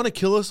understand. You want to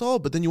kill us all,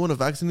 but then you want to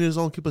vaccinate us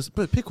all and keep us.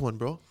 But pick one,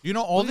 bro. You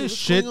know, all What- this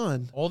what's shit. going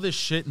on? All this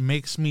shit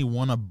makes me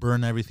want to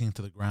burn everything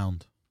to the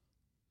ground.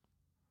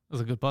 That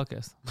was a good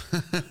podcast.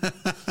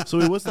 So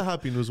wait, what's the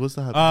happy news? What's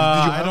the happy?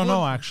 I don't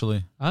know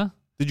actually. Huh?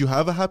 Did you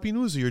have a happy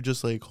news, or you're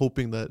just like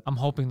hoping that? I'm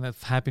hoping that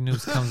happy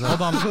news comes out.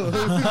 Hold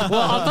on.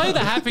 Well, I'll tell you the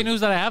happy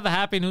news that I have. The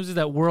happy news is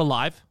that we're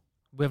alive.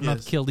 We have not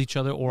Yes. killed each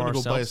other or I'm gonna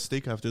ourselves. go buy a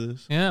steak after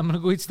this. Yeah, I'm gonna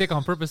go eat steak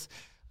on purpose.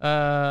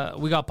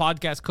 We got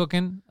podcasts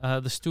cooking.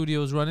 The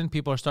studio's running.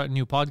 People are starting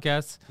new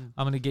podcasts.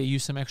 I'm gonna get you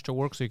some extra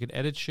work so you can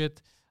edit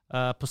shit.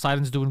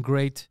 Poseidon's doing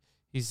great.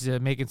 He's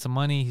making some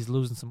money. He's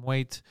losing some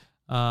weight.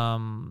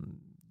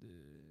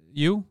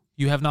 You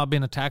have not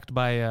been attacked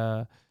by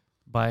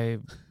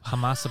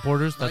Hamas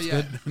supporters. That's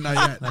good. Not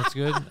yet. That's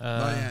good.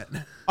 Not yet.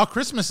 Oh,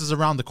 Christmas is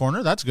around the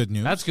corner. That's good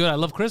news. That's good. I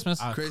love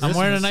Christmas. Christmas, I'm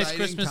wearing a nice exciting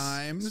Christmas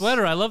times.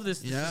 sweater. I love this.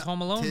 This Yeah, is Home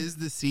Alone. Tis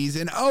the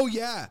season. Oh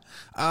yeah.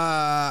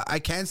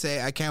 I can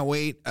say I can't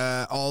wait.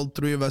 All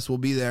three of us will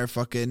be there.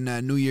 Fucking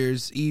New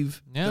Year's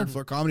Eve, Yeah. Third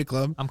Floor Comedy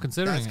Club. I'm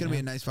considering That's it, gonna be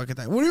yeah. a nice fucking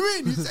time. What do you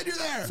mean? You said you're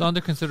there. It's under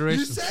You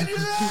consideration. said you're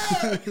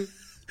there.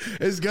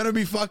 It's gonna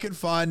be fucking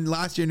fun.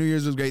 Last year New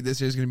Year's was great.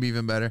 This year's gonna be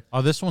even better.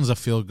 Oh, this one's a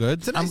feel good.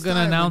 It's a I'm nice gonna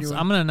time when announce. you-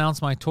 I'm gonna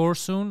announce my tour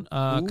soon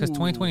because Ooh.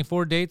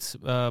 2024 dates.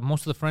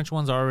 Most of the French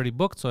ones are already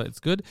booked, so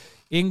it's good.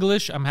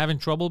 English, I'm having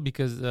trouble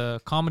because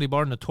Comedy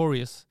Bar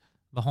Notorious,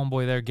 the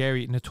homeboy there,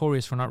 Gary,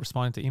 notorious for not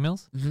responding to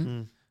emails.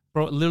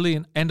 Bro, literally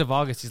in end of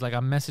August, he's like,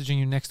 "I'm messaging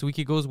you next week."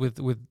 He goes with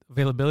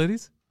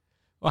availabilities.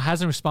 Well,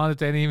 hasn't responded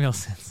to any emails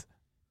since,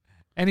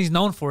 and he's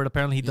known for it.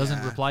 Apparently, he doesn't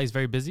Yeah. reply. He's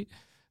very busy,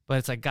 but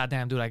it's like,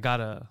 goddamn, dude, I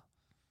gotta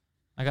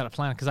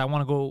plan because I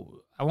want to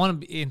go. I want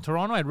to be in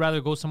Toronto. I'd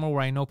rather go somewhere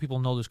where I know people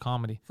know there's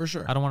comedy. For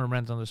sure. I don't want to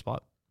rent another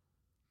spot.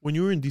 When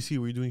you were in DC,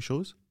 were you doing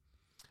shows?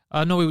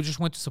 No, we just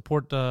went to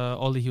support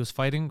Oli. He was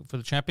fighting for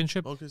the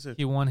championship. Okay, sick.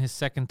 He won his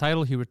second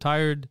title. He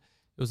retired.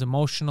 It was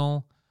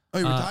emotional. Oh,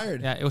 you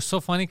retired. Yeah, it was so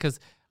funny because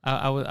we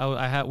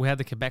had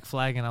the Quebec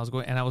flag, and I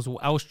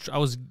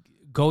was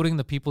goading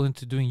the people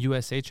into doing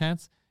USA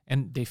chants,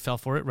 and they fell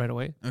for it right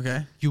away.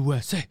 Okay.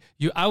 USA.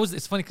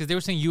 It's funny because they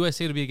were saying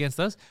USA to be against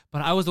us,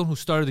 but I was the one who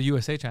started the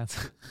USA chants.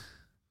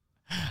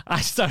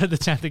 I started the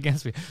chant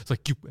against me. It's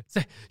like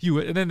USA,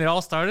 USA, and then they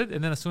all started.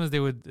 And then as soon as they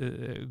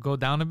would go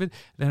down a bit,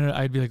 then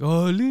I'd be like,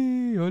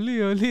 Oli,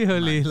 Oli, Oli,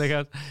 Oli. Like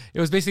it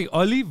was basically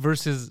Oli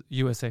versus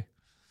USA.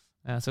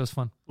 So it was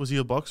fun. Was he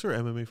a boxer or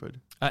MMA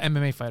fighter?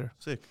 MMA fighter.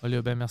 Sick. Oli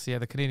Aubin Mercier,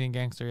 the Canadian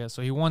gangster. Yeah.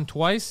 So he won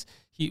twice.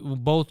 He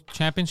both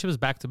championships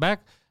back to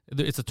back.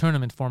 It's a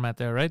tournament format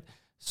there, right?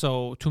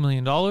 So $2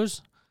 million.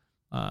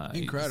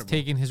 Incredible. He's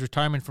taking his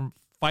retirement from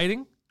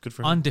fighting. Good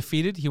for him.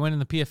 Undefeated. He went in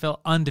the PFL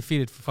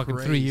undefeated for fucking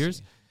 3 Crazy.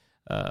 years.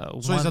 So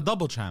he's a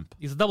double champ.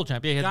 He's a double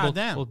champ. Yeah, he had God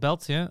damn. both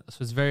belts. Yeah, so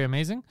it's very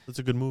amazing. That's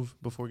a good move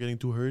before getting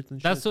too hurt and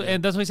That's shit. what,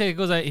 and that's what he said. He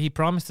goes, he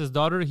promised his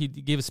daughter. He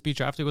gave a speech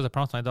after. He goes, I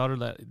promised my daughter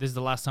that this is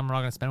the last summer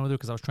I'm gonna spend with her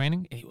because I was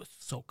training. And he was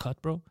so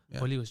cut, bro.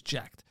 Yeah. Well, he was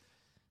jacked.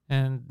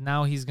 And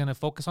now he's gonna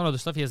focus on other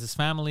stuff. He has his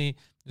family.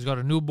 He's got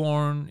a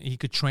newborn. He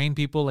could train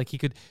people. Like he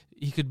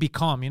could be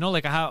calm. You know,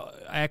 like how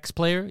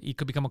ex-player, he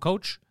could become a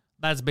coach.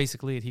 That's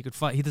basically it. He could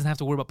fight. He doesn't have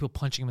to worry about people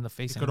punching him in the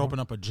face. He could open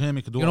up a gym.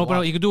 He could do He a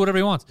lot. could do whatever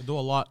he wants. He could do a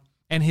lot.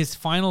 And his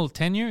final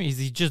tenure is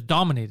he just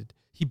dominated.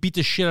 He beat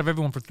the shit out of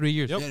everyone for 3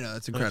 years. Yeah, no,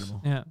 that's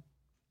incredible. Yeah.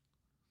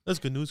 That's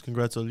good news.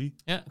 Congrats, Ali.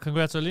 Yeah.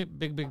 Congrats, Ali.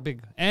 Big, big,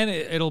 big. And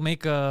it'll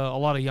make a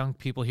lot of young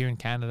people here in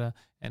Canada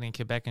and in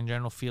Quebec in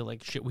general feel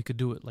like, shit, we could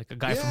do it. Like a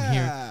guy from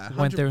here Yeah,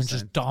 went there and 100%.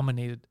 just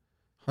dominated.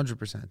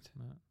 100%.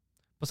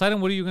 Poseidon,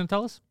 what are you going to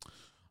tell us?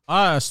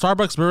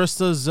 Starbucks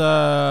baristas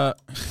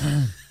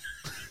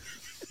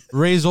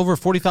raised over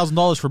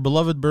 $40,000 for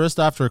beloved barista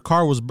after a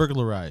car was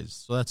burglarized.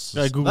 So that's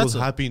I googled that's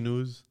happy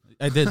news.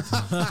 I did.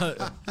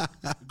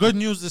 Good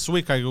news this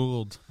week. I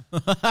googled.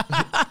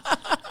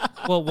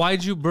 Well,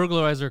 why'd you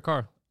burglarize her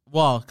car?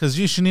 Well, because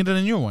she needed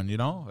a new one. You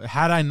know,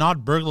 had I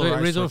not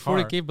burglarized Raised her over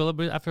car, 40K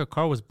beloved after her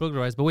car was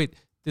burglarized. But wait,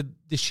 did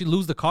she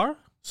lose the car?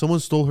 Someone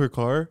stole her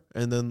car,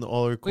 and then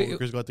all her Wait,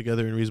 coworkers got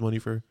together and raised money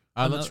for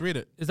her. let's read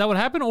it. Is that what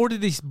happened? Or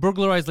did they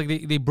burglarize, like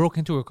they broke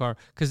into her car?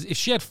 Because if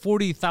she had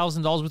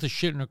 $40,000 worth of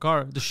shit in her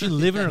car, does she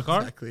live in her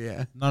car? Exactly,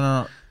 yeah.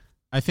 No.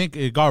 I think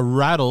it got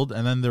rattled,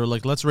 and then they were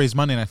like, let's raise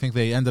money, and I think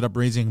they ended up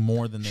raising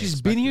more than they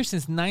She's been here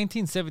since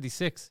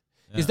 1976.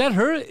 Yeah. Is that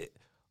her?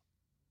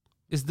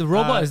 Is the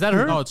robot, is that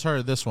her? No, it's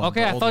her, this one.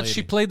 Okay, I thought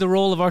she played the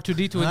role of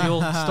R2-D2 in the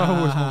old Star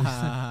Wars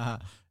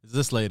movies. It's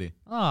this lady.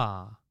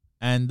 Ah.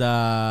 And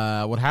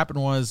what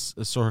happened was,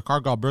 so her car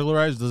got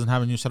burglarized, doesn't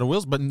have a new set of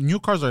wheels, but new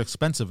cars are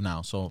expensive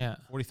now, so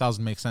 $40,000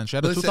 makes sense. She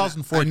had a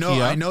 2004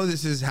 Kia. I know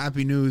this is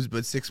happy news,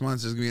 but 6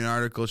 months there's going to be an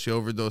article, she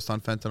overdosed on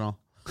fentanyl.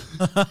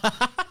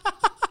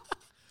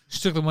 She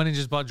took the money and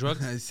just bought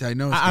drugs? I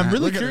know. I'm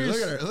really curious.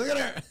 Look at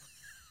her.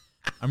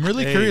 I'm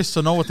really curious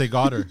to know what they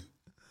got her.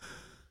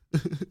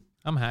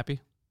 I'm happy.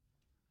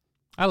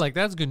 I like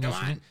that's good news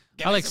for me.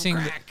 I like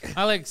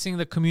seeing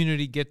the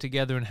community get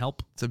together and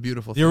help. It's a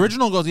beautiful thing. The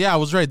original goal, I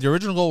was right. The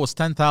original goal was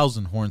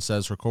 10,000, Horn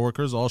says. Her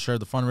coworkers all shared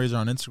the fundraiser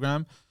on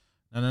Instagram.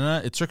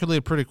 It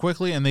circulated pretty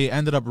quickly, and they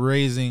ended up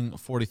raising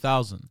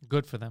 40,000.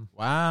 Good for them.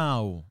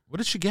 Wow. What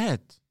did she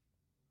get?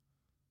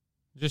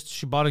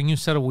 She bought a new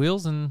set of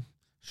wheels, and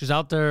she's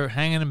out there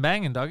hanging and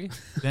banging, doggy.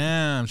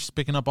 Damn, she's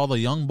picking up all the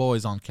young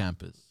boys on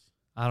campus.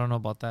 I don't know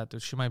about that,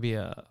 dude. She might be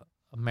a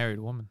married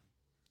woman.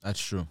 That's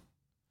true.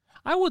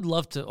 I would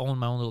love to own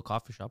my own little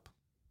coffee shop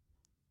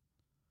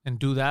and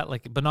do that,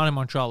 but not in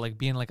Montreal,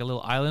 be in a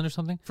little island or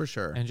something. For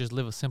sure. And just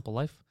live a simple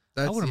life.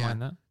 I wouldn't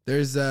mind that.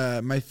 There's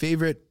my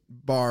favorite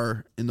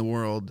bar in the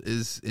world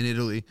is in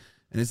Italy,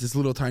 and it's this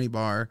little tiny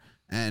bar,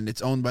 and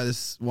it's owned by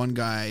this one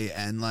guy,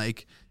 and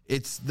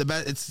it's the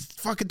best. It's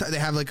fucking. They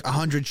have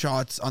 100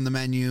 shots on the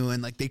menu,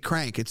 and they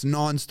crank. It's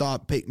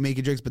nonstop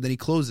making drinks, but then he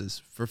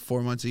closes for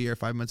 4 months a year,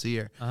 5 months a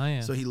year. Oh,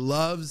 yeah. So he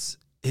loves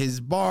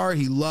his bar.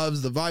 He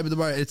loves the vibe of the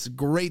bar. It's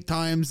great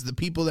times. The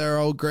people there are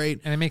all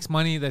great, and it makes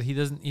money that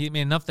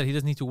enough that he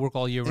doesn't need to work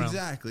all year round.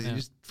 Exactly. He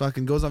just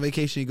fucking goes on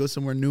vacation. He goes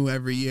somewhere new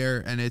every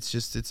year, and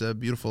it's a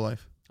beautiful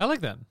life. I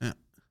like that. Yeah,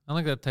 I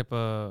like that type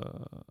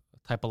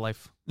of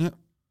life. Yeah,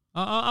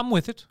 I'm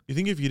with it. You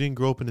think if you didn't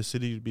grow up in a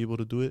city, you'd be able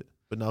to do it?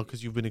 But now,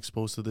 because you've been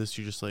exposed to this,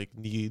 you just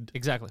need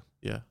exactly.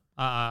 Yeah.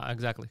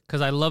 Exactly.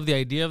 Because I love the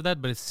idea of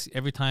that, but it's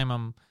every time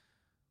I'm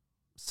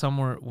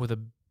somewhere with a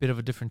bit of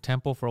a different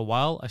tempo for a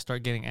while, I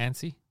start getting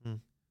antsy,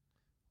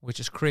 which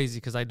is crazy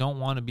because I don't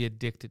want to be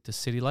addicted to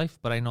city life,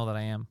 but I know that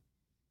I am.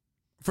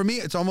 For me,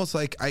 it's almost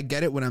like I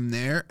get it when I'm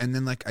there, and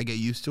then I get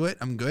used to it.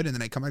 I'm good, and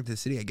then I come back to the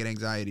city, I get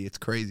anxiety. It's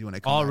crazy when I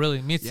come back. Oh,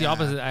 really? Me, it's the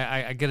opposite.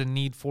 I get a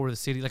need for the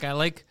city.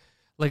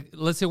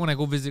 Let's say when I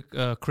go visit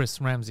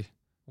Chris Ramsey,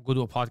 we'll go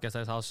do a podcast at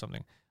his house or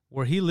something.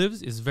 Where he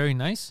lives is very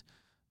nice.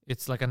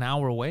 It's an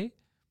hour away,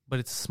 but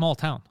it's a small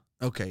town.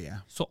 Okay, yeah.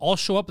 So I'll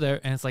show up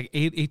there, and it's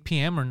 8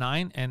 p.m. or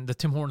 9, and the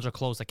Tim Hortons are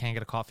closed. I can't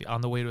get a coffee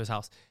on the way to his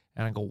house.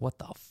 And I go, what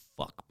the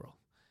fuck, bro?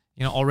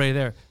 Already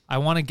there. I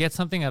want to get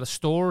something at a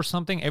store or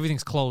something.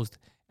 Everything's closed.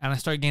 And I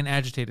start getting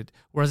agitated.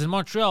 Whereas in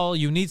Montreal,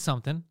 you need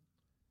something.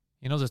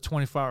 There's a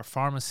 24-hour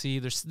pharmacy.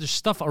 There's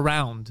stuff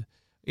around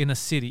in a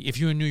city. If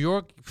you're in New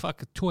York,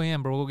 fuck, 2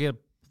 a.m., bro, go get a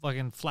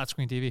fucking flat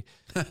screen TV.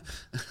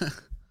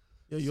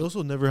 Yeah, you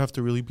also never have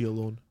to really be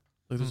alone.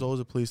 There's always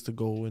a place to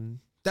go, and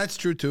that's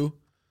true too.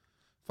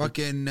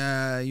 Fucking,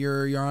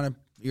 you're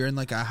in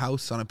a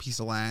house on a piece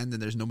of land,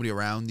 and there's nobody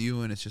around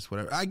you, and it's just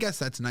whatever. I guess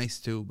that's nice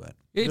too, but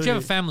if you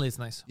have a family, it's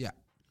nice. Yeah,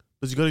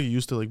 because you gotta get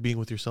used to being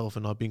with yourself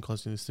and not being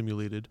constantly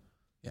stimulated.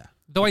 Yeah.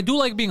 Though I do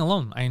like being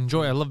alone. I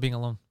love being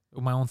alone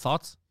with my own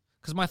thoughts.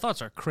 Because my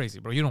thoughts are crazy,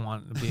 bro. You don't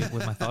want to be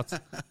with my thoughts.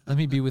 Let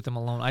me be with them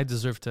alone. I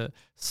deserve to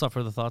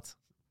suffer the thoughts.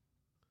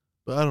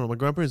 But I don't know. My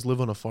grandparents live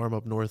on a farm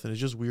up north, and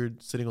it's just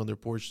weird sitting on their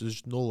porch.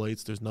 There's no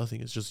lights. There's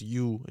nothing. It's just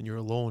you, and you're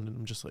alone. And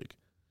I'm just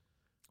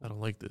I don't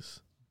like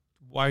this.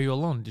 Why are you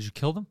alone? Did you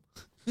kill them?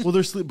 Well,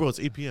 they're sleep, bro. It's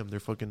 8 p.m. They're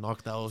fucking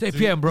knocked out. It's 8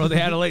 p.m., bro. They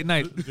had a late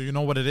night. Do you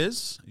know what it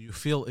is? You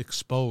feel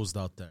exposed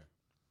out there.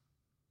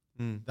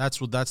 That's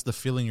the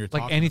feeling you're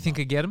talking about. Like anything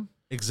could get them?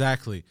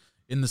 Exactly.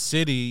 In the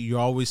city, you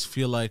always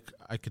feel like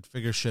I could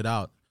figure shit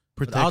out.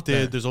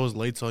 Protected. There's always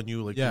lights on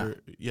you.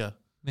 Yeah.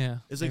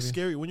 It's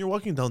scary when you're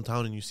walking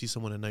downtown and you see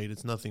someone at night.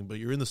 It's nothing, but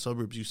you're in the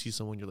suburbs. You see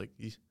someone, you're like,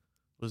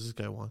 what does this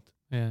guy want?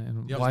 Yeah.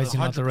 And why is he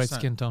not the right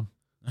skin tone?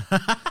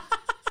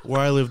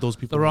 Where I live, those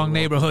people. The wrong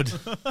neighborhood.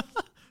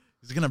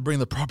 He's gonna bring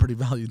the property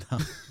value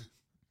down.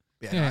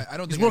 Yeah, I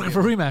don't. He's working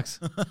for Remax.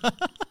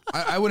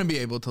 I wouldn't be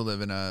able to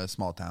live in a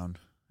small town.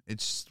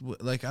 It's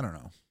I don't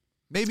know.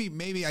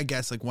 Maybe I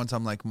guess once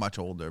I'm much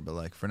older,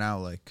 but for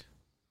now, if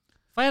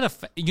I had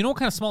you know what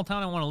kind of small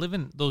town I want to live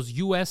in? Those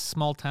U.S.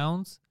 small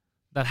towns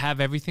that have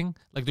everything.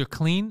 They're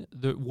clean,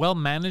 they're well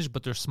managed,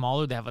 but they're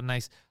smaller. They have a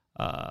nice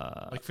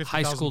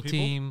high school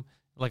team,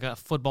 a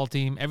football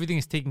team. Everything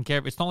is taken care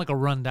of. It's not like a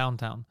run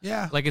downtown.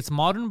 Yeah, it's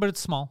modern, but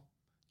it's small.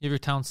 You have your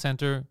town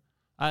center.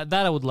 That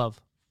I would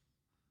love.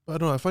 But I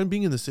don't know. I find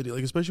being in the city,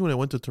 especially when I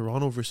went to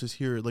Toronto versus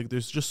here,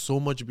 there's just so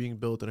much being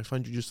built, and I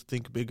find you just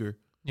think bigger.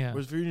 Yeah.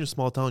 Whereas if you're in a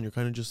small town, you're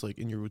kind of just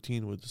in your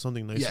routine with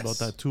something nice about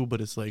that too. But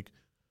it's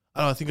I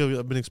don't know, I think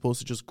I've been exposed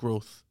to just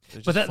growth.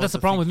 But that's the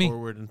problem with me.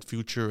 Forward and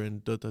future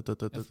and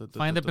If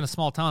I end up in a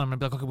small town, I'm gonna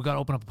be like, okay, we gotta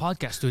open up a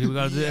podcast studio. We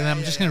gotta, and I'm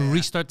just gonna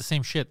restart the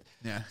same shit.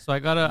 Yeah. So I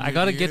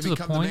gotta get to the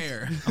point.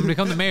 I'm gonna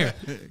become the mayor.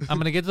 I'm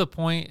gonna get to the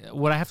point.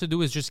 What I have to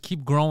do is just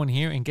keep growing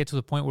here and get to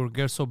the point where it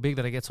gets so big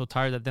that I get so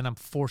tired that then I'm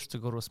forced to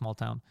go to a small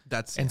town.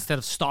 Instead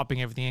of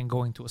stopping everything and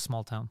going to a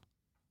small town.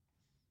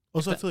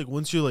 Also, I feel like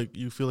once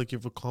you feel like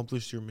you've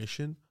accomplished your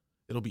mission,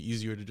 it'll be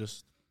easier to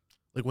just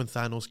like when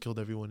Thanos killed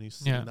everyone. He's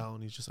sitting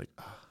down. He's just like,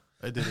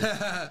 I did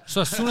it.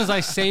 So as soon as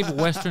I save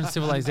Western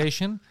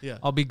civilization,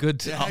 I'll be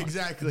good.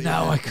 Exactly.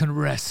 Now I can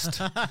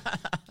rest.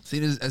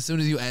 As soon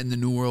as you end the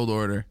New World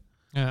Order,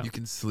 you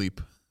can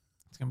sleep.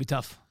 It's gonna be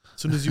tough.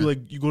 As soon as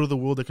you go to the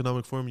World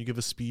Economic Forum, you give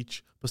a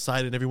speech,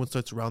 Poseidon, everyone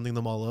starts rounding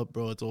them all up,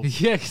 bro. It's over.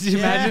 Yeah, can you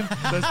imagine?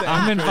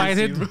 I'm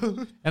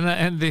invited,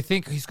 and they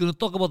think he's gonna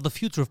talk about the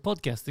future of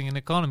podcasting and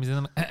economies.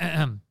 And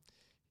I'm,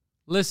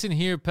 listen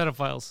here,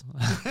 pedophiles.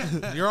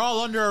 You're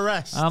all under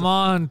arrest. I'm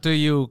on to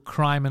you,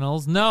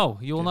 criminals. No,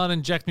 you will not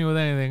inject me with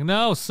anything.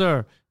 No,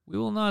 sir. We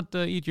will not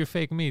eat your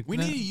fake meat. We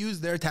need to use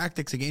their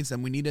tactics against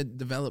them. We need to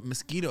develop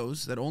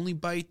mosquitoes that only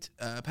bite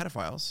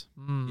pedophiles.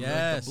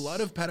 Yes. Like the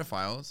blood of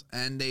pedophiles,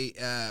 and they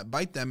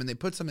bite them, and they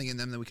put something in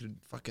them that we could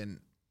fucking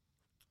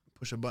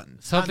push a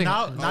button. Something.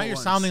 Now you're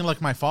sounding like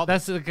my father.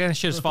 That's the kind of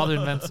shit his father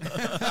invents.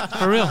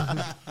 For real.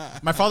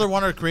 My father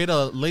wanted to create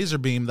a laser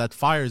beam that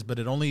fires, but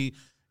it only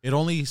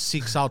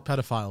seeks out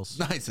pedophiles.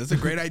 Nice. That's a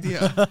great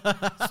idea.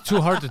 It's too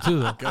hard to do,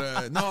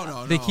 though.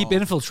 No. They keep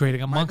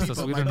infiltrating amongst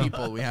us. We don't know.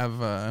 People. We have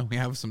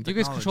some technology. You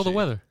guys control the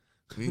weather.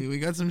 We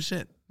got some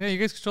shit. Yeah, you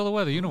guys control the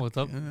weather. You know what's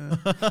up.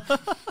 I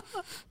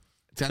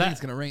think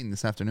it's gonna rain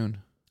this afternoon.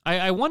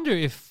 I wonder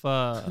if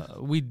it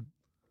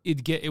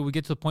would get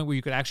to the point where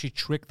you could actually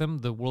trick them,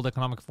 the World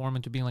Economic Forum,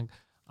 into being like,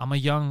 I'm a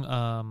young,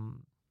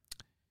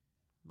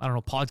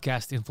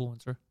 podcast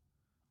influencer.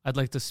 I'd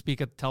like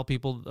to tell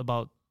people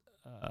about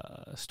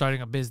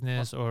starting a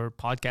business or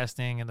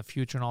podcasting in the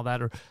future and all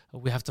that, or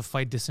we have to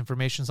fight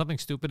disinformation, something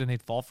stupid, and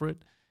they'd fall for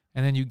it.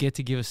 And then you get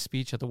to give a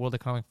speech at the World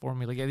Economic Forum.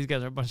 You're like, yeah, these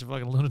guys are a bunch of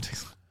fucking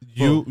lunatics.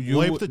 You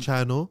wipe the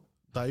channel,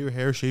 dye your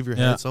hair, shave your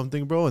head,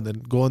 something, bro, and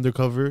then go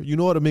undercover. You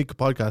know how to make a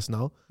podcast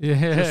now.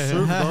 Yeah. Just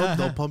serve them,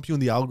 they'll pump you in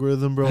the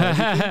algorithm, bro.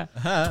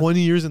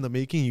 20 years in the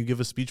making, you give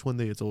a speech one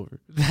day, it's over.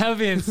 That'd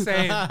be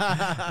insane.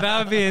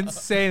 That'd be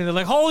insane. They're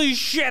like, holy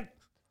shit.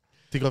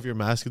 Take off your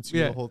mask and see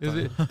the whole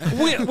time.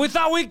 We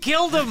thought we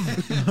killed him.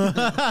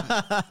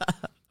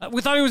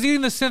 We thought he was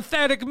eating the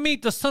synthetic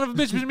meat. The son of a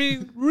bitch was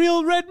eating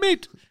real red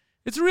meat.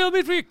 It's real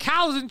meat for your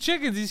cows and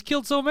chickens. He's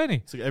killed so many.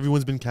 It's like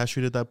everyone's been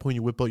castrated at that point.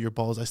 You whip out your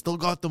balls. I still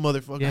got the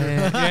motherfucker.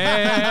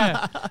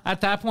 Yeah.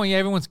 At that point,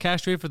 everyone's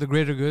castrated for the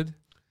greater good.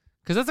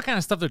 Because that's the kind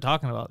of stuff they're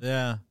talking about.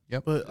 Yeah.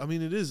 Yep. But, I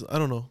mean, it is. I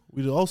don't know.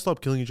 We'd all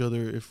stop killing each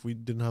other if we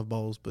didn't have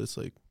balls. But it's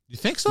like, you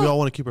think so? We all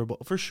want to keep our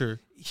balls. For sure.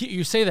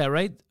 You say that,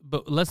 right?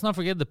 But let's not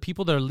forget the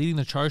people that are leading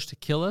the charge to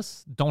kill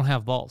us don't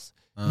have balls.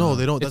 No,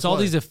 they don't. It's That's all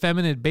why. these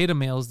effeminate beta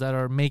males that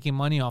are making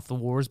money off the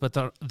wars, but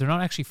they're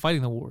not actually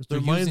fighting the wars. Their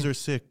minds are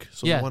sick,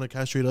 so they want to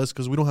castrate us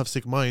because we don't have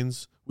sick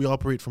minds. We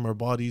operate from our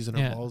bodies and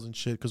our balls and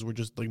shit because we're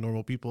just like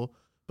normal people.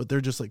 But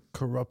they're just like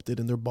corrupted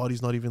and their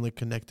body's not even like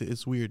connected.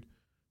 It's weird.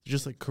 They're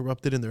just like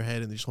corrupted in their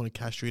head and they just want to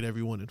castrate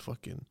everyone and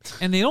fucking.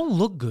 And they don't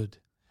look good.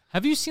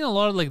 Have you seen a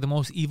lot of like the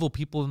most evil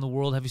people in the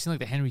world? Have you seen like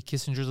the Henry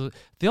Kissingers?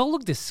 They all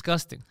look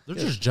disgusting. They're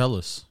just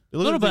jealous.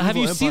 No, but have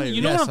you seen?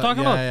 You know what I'm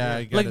talking about? Yeah,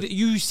 I get like it.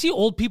 You see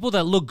old people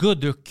that look good.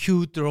 They're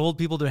cute. They're old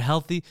people. They're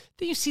healthy.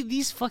 Then you see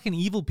these fucking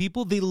evil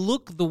people. They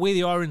look the way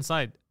they are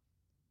inside.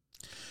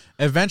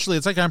 Eventually,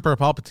 it's like Emperor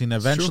Palpatine.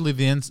 Eventually,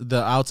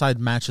 the outside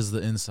matches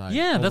the inside.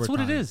 Yeah, that's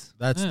what it is.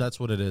 That's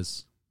what it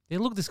is. They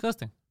look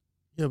disgusting.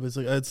 Yeah, but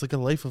it's like a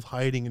life of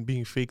hiding and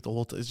being fake the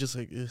whole time. It's just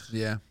like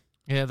yeah,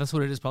 that's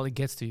what it is. Probably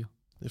gets to you.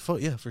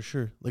 Yeah, for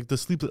sure. Like the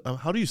sleep.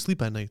 How do you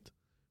sleep at night?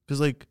 Because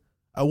like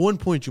at one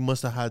point you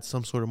must have had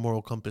some sort of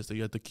moral compass that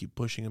you had to keep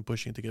pushing and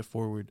pushing to get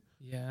forward.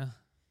 Yeah.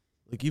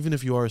 Like even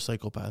if you are a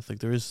psychopath, like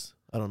there is,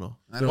 I don't know.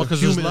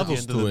 Because there's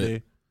levels to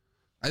it.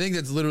 I think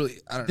that's literally,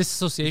 I don't know.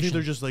 Disassociation.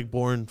 They're just like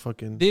born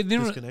fucking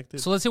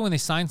disconnected. So let's say when they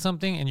sign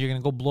something and you're going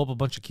to go blow up a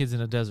bunch of kids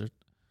in a desert.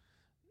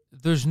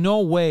 There's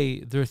no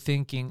way they're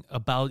thinking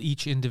about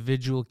each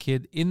individual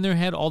kid. In their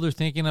head, all they're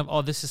thinking of,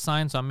 oh, this is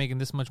signed, so I'm making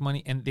this much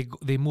money. And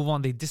they move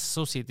on. They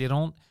disassociate. They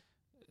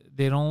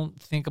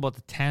don't think about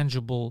the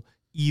tangible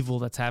evil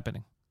that's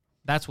happening.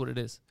 That's what it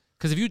is.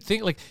 Because if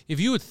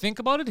you would think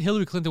about it,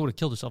 Hillary Clinton would have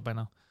killed herself by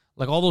now.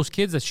 Like all those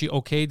kids that she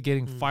okayed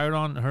getting fired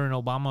on, her and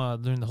Obama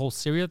during the whole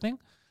Syria thing.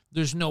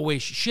 There's no way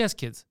she has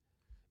kids.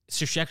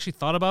 So she actually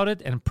thought about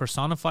it and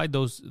personified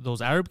those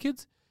Arab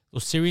kids,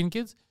 those Syrian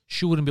kids.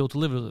 She wouldn't be able to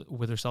live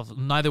with herself.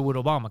 Neither would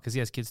Obama because he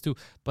has kids too.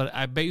 But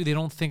I bet you they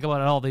don't think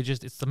about it at all.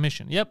 It's the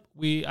mission. Yep,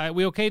 we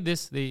okayed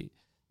this. They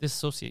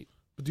disassociate.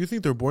 But do you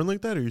think they're born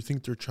like that, or you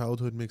think their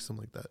childhood makes them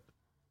like that?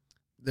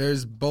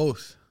 There's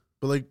both.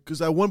 But like,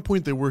 because at one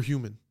point they were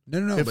human.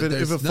 No. If But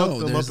it fucked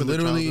them up in their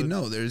childhood.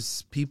 no.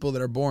 There's people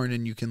that are born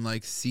and you can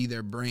like see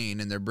their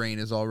brain, and their brain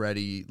is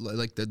already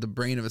like the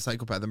brain of a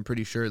psychopath. I'm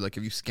pretty sure. Like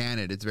if you scan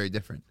it, it's very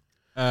different.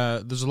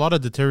 There's a lot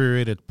of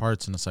deteriorated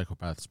parts in a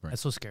psychopath's brain.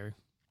 That's so scary.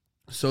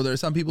 So there are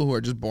some people who are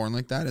just born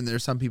like that, and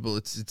there's some people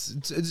it's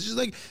just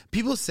like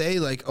people say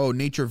like, oh,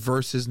 nature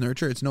versus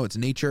nurture. It's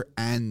nature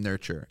and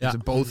nurture. Yeah.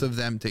 It's both of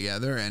them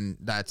together, and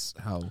that's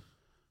how.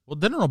 Well,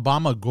 didn't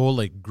Obama go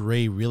like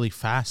gray really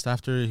fast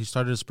after he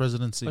started his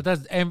presidency? But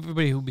that's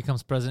everybody who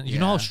becomes president. You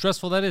know how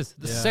stressful that is.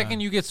 The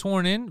second you get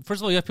sworn in, first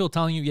of all, you have people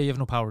telling you, yeah, you have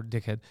no power,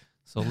 dickhead.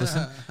 So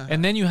listen.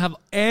 And then you have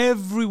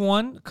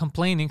everyone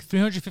complaining,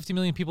 350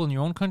 million people in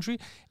your own country,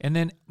 and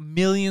then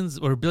millions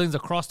or billions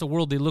across the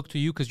world, they look to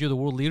you because you're the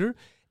world leader.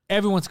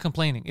 Everyone's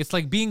complaining. It's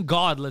like being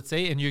God, let's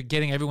say, and you're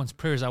getting everyone's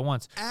prayers at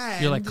once.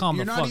 And you're like, calm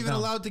the fuck down. You're not even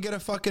allowed to get a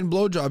fucking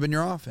blowjob in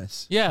your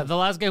office. Yeah, the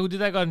last guy who did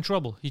that got in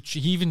trouble. He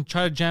even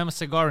tried to jam a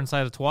cigar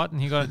inside a twat,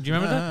 and he got. Do you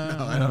remember that?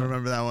 No, I don't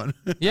remember that one.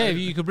 Yeah, if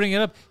you could bring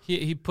it up.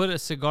 He put a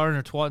cigar in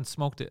her twat and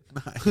smoked it.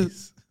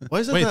 Nice. Why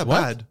is that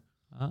bad?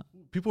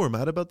 People were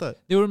mad about that.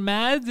 They were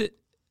mad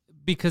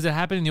because it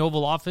happened in the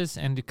Oval Office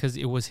and because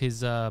it was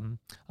his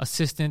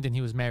assistant and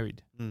he was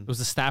married. It was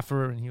a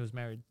staffer and he was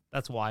married.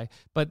 That's why.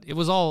 But it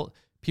was all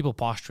people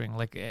posturing.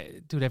 Like,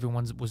 dude,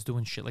 everyone was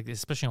doing shit like this,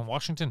 especially in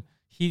Washington.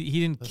 He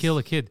didn't kill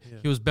a kid. Yeah.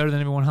 He was better than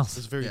everyone else.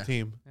 It's very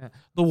tame. Yeah.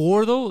 The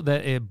war, though,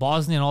 that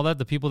Bosnia and all that,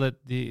 the people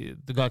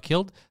that got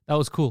killed, that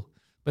was cool.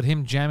 But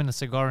him jamming a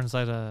cigar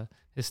inside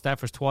his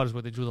staffer's twat is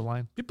where they drew the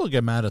line. People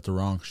get mad at the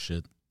wrong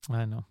shit.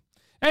 I know.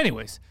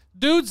 Anyways,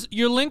 dudes,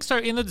 your links are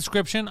in the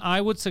description.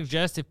 I would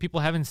suggest if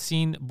people haven't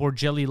seen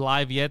Bourjeili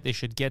live yet, they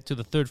should get to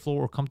the third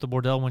floor or come to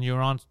Bordel when you're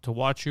on to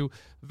watch you.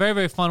 Very,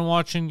 very fun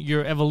watching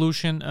your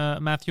evolution,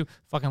 Matthew.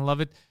 Fucking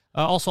love it.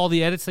 Also, all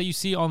the edits that you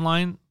see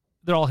online,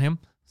 they're all him.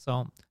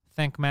 So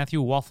thank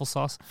Matthew, waffle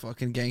sauce.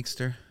 Fucking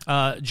gangster.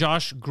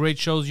 Josh, great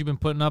shows you've been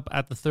putting up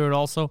at the third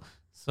also.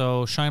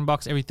 So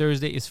Shinebox every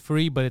Thursday is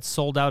free, but it's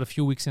sold out a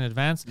few weeks in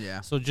advance.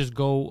 Yeah. So just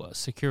go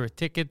secure a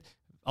ticket.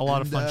 A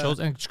lot of fun shows.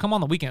 And just come on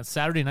the weekend.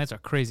 Saturday nights are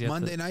crazy.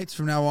 Monday nights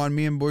from now on,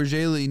 me and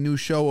Bourjeili, new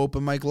show,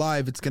 Open Mic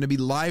Live. It's going to be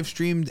live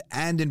streamed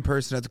and in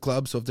person at the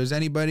club. So if there's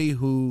anybody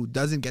who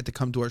doesn't get to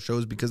come to our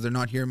shows because they're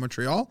not here in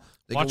Montreal,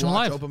 they can watch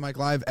live. Open Mic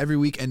Live every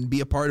week and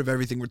be a part of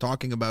everything we're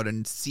talking about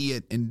and see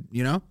it. And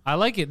I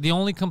like it. The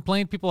only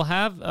complaint people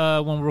have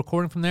when we're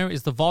recording from there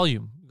is the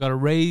volume. You got to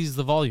raise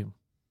the volume.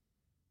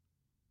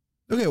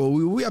 Okay, well,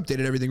 we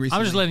updated everything recently.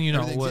 I'm just letting you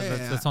know.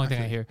 That's the only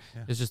thing I hear.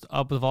 Yeah. It's just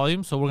up the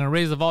volume. So we're going to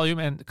raise the volume,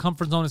 and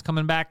Comfort Zone is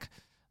coming back.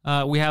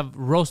 We have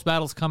roast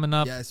battles coming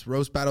up. Yes,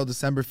 roast battle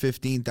December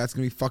 15th. That's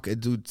going to be fucking,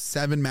 dude,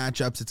 7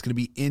 matchups. It's going to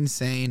be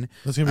insane.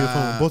 That's going to be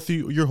fun one. Both of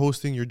you, you're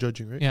hosting, you're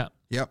judging, right? Yeah.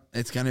 Yep.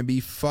 It's going to be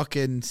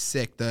fucking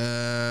sick.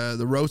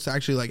 The roast,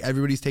 actually, like,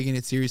 everybody's taking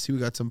it seriously. We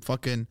got some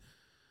fucking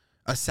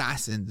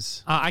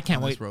assassins. I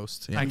can't wait.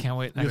 Roast. Yeah. I can't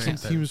wait. You have some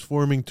teams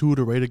forming too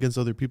to write against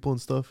other people and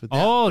stuff. It's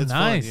Fun.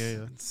 Nice.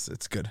 Yeah.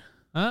 It's good.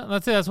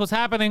 That's it. That's what's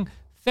happening.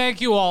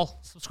 Thank you all.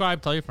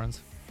 Subscribe. Tell your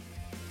friends.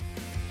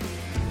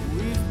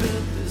 We've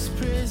built this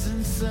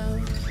prison cell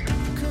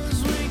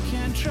 'cause we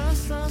can't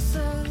trust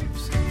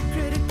ourselves.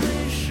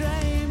 Critically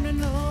ashamed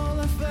and all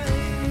our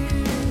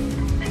fame.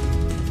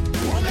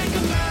 We'll make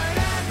a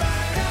murder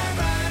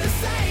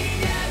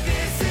scene. Yeah,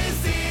 this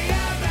is the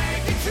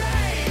American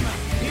dream.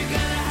 You're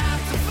gonna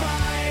have to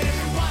fight if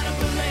you wanna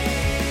believe.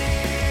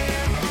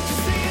 To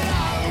see it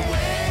all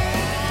away.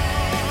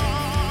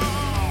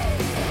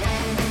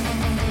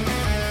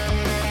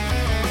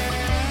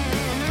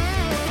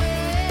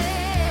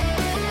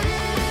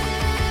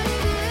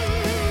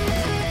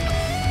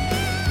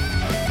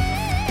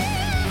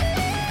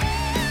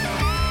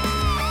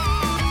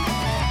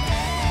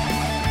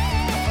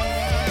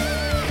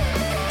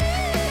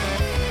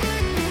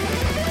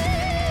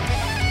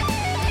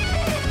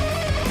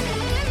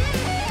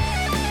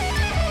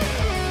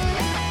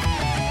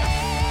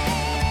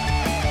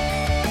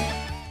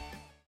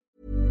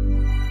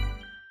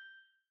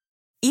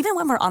 Even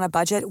when we're on a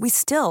budget, we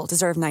still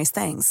deserve nice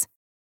things.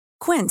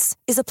 Quince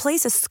is a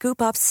place to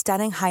scoop up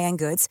stunning high-end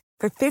goods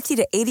for 50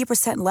 to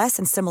 80% less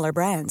than similar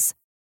brands.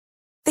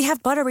 They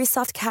have buttery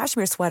soft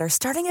cashmere sweaters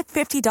starting at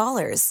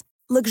 $50,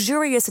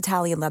 luxurious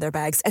Italian leather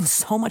bags, and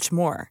so much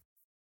more.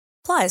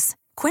 Plus,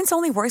 Quince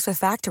only works with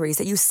factories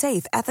that use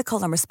safe,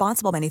 ethical, and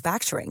responsible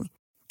manufacturing.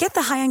 Get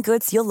the high-end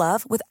goods you'll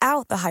love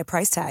without the high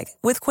price tag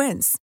with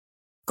Quince.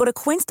 Go to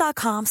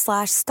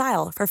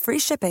quince.com/style for free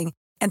shipping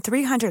and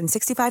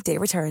 365-day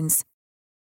returns.